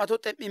haram'ato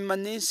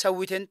xem'immanniin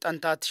sawwiten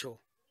xantaatisho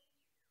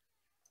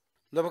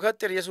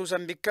lobakaxxir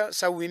yesuusan bikka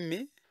sawwimmi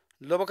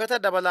lobakata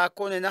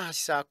dabalaakkoonena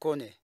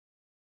hasisaakkoone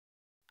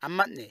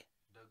amma'ne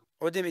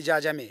odim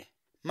ijaajame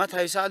mat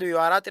hayisaalu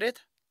yoaraa xireet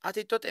ati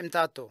itto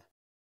xemtaatto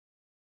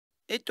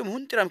ittum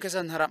hundiram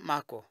kesan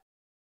haram'aakko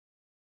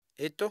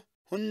itto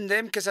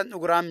hundeem kesan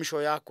dhuguraammisho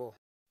yaakko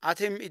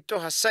atim itto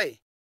hassa'e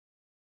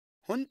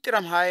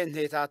hundiram haayen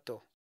heetaatto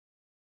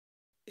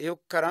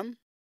iukkaram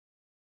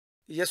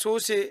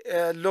yesuusi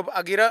lob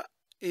agira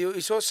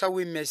iso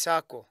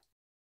sawwimmeessaakko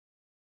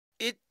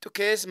ittu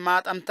kees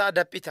maaxamtaa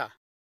daphita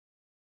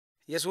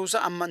yesuusa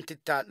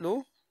ammantittaadhu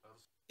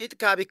it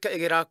kaabikka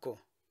egeraakko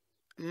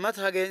mat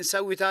hageen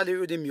sawwitaali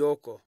udim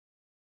yookko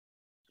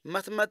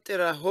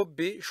matmaxxira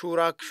hobbi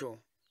shuuraaksho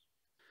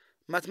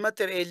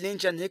matmaxxir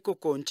eelliinchan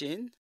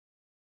hikkukkoonchiin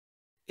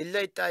illa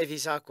itta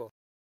ifiisaakko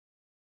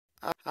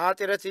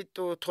haaxiret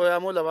ittu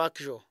toyaamo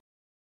labaakkisho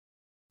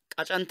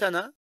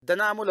qacantana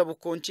danaamo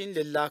labukkoonchiin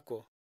lellaakko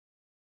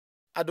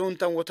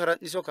aduuntan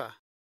wotaradhisoka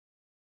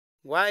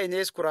waa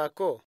inees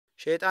kuraakko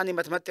sheexaani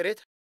matmaxxiret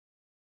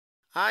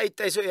haa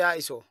itta iso yaa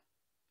iso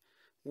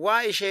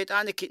waa i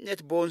sheexaani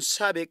ki'net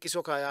boonsaa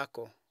beeqisoka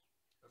yaakko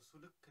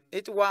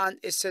it waan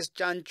esses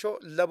chaancho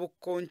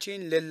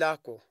labukkoonchiin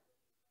lellaakko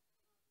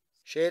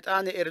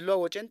sheexaani erluwa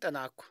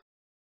wocenxanaakko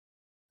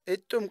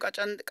ittum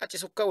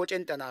qacisukka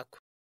wocenxanaakko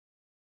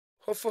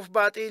hoffof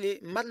baaxiili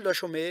malla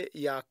shomee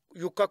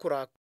yukka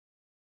kuraakko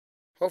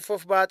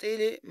hoffof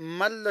baaxiili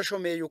malla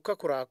shomee yukka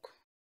kuraakko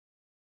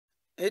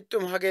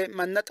ittum hage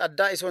manna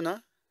xaddaa isona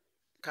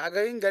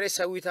kaagarin gare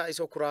sawwitaa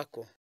iso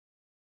kuraakko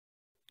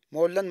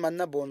moollan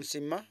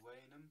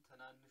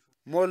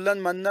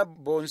manna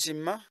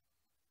boonsimma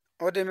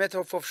odimet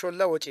hoffof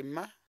sholla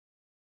wocimma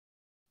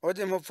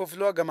odim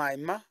hoffofluwa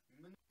gamaa'imma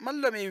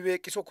malla mi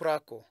beeqiso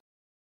kuraakko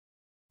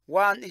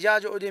waan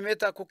ijaajo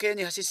odimeta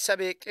kukeeni hasissa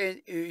beeqeen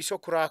iso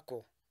kuraakko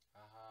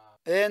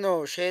eeno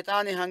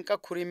sheexaani hanqa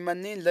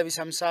kurimmanniin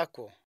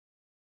labisamsaakko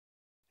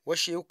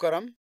washii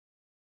ukkaram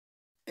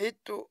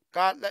ittu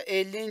kaadha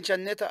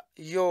eelliinchanneta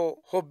yoo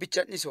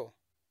hobbichan'iso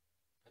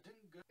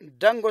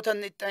dangotan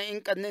itta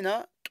inqannina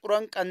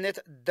xuran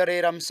qanneta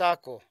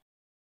dareeramsaakko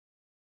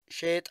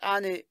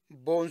sheexaani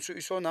boonsu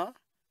isona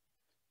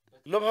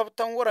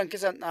lobhabtan woran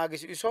kesan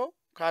dhaagisu iso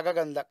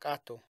kaagagan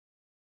laqqaatto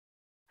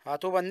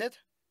haatu bannet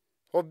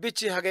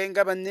hobbichi hageen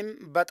gabannim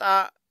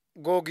baxaa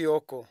googi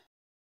yookko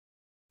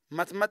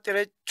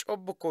matmaxxire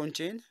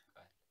cobbukkoonchiin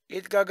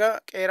it gaga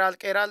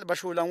qeeraal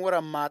bashuulan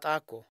woran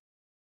maaxaakko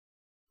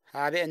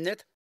haabe ennet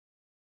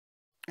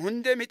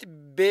hunde mit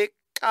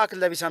beeqqaak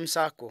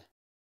labisamsaakko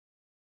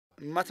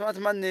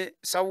matmatmanni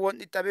sawwon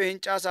ixxabee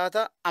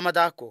hincaasaata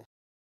amadaakko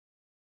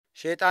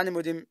sheexaani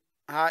mudim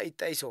haa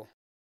itta iso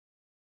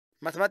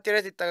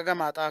matmaxxiret itta gaga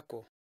maaxaakko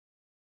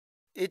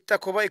itta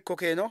koba ikko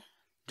keeno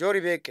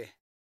joori beeqqe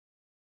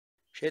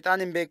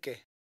sheexaanin beeqqe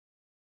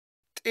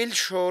xil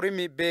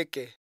shoorimi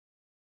beeqqe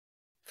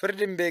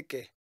firdin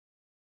beeqqe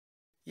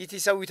yiti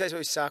sawwita iso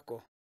issaakko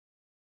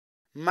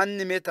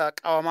manni meta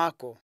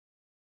qawamaakko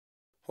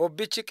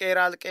hobbichi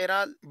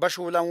qeeraal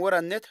bashuulan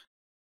worannet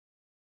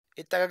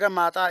itta gaga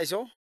maaxaa iso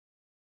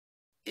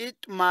it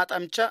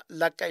maaxamcha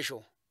laqqa isho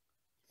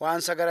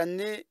waan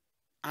sagaranni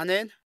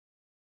haneen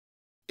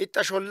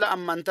itta sholla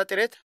ammanta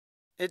xiret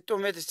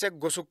ittumet isse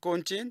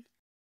gosukkoonchiin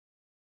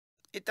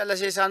itta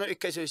laseesaano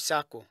ikka iso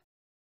issaakko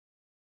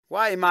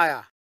waa imaaya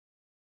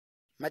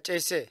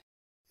maceesse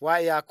waa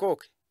iyaakkook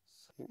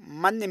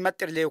manni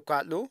maxxir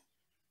leewkaadhu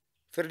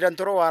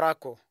firdantoro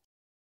waaraakko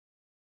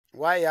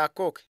waa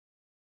iyaakkook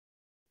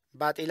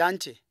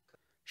baaxiilaanchi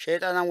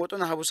sheexaanan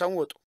woxuna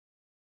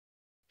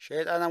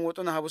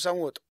habusan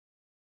woxu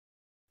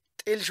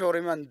xil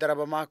shooriman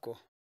darabamaakko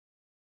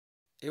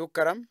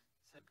iukkaram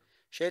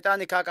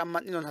sheexaani kaaq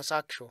amma'ninon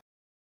hasaakkisho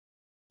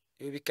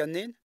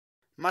ibikkanniin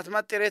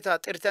matmaxxireta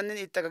xirtannin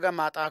itta gaga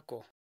maaxaakko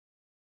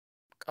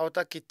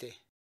qawtakkitte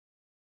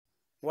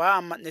waa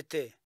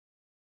amma'nette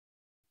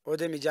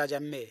odem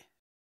ijaajammee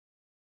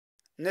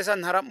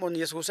nesan haram'on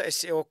yesuusa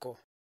essi'ookko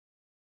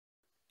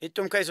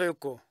ittum ka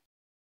isoyukko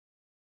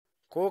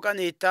kuuqan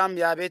iittaam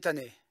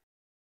yaabeetane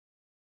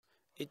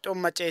ixxom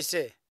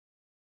maceesse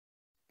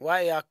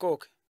waa'ee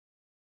yaakkook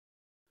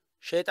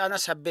sheexaana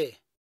sabbee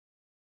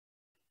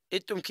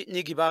ittum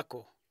kidni gibaakko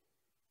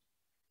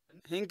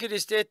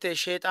hinkiristeette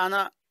sheexaana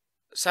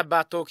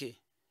sabbaatooki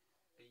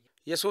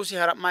yesuusi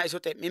harammaa iso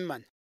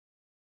xem'imman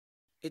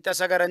itta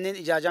sagarannin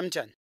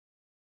ijaajamchan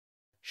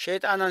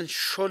sheexaanan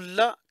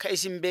sholla ka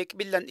isin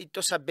beeqbillan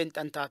itto sabben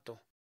xantaatto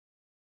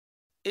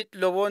it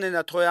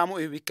loboonena toyaamu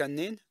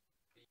ihbikkannin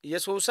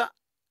yesuusa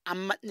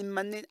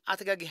amma'nimmannin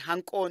atgagi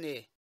hanqoonee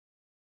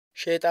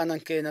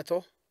sheexaanan keenato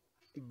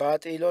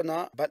baaxiilona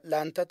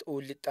bal'aantat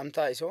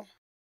ullixxamtaa iso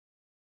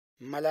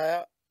malaya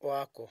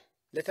waakko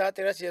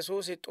letaaxiras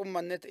yesuusi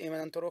xummannet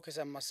imanantoro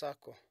kesan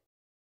massaakko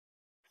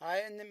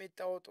haa'ennim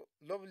ittawoto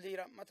lob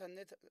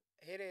liirammatannet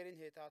hereerin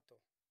heetaatto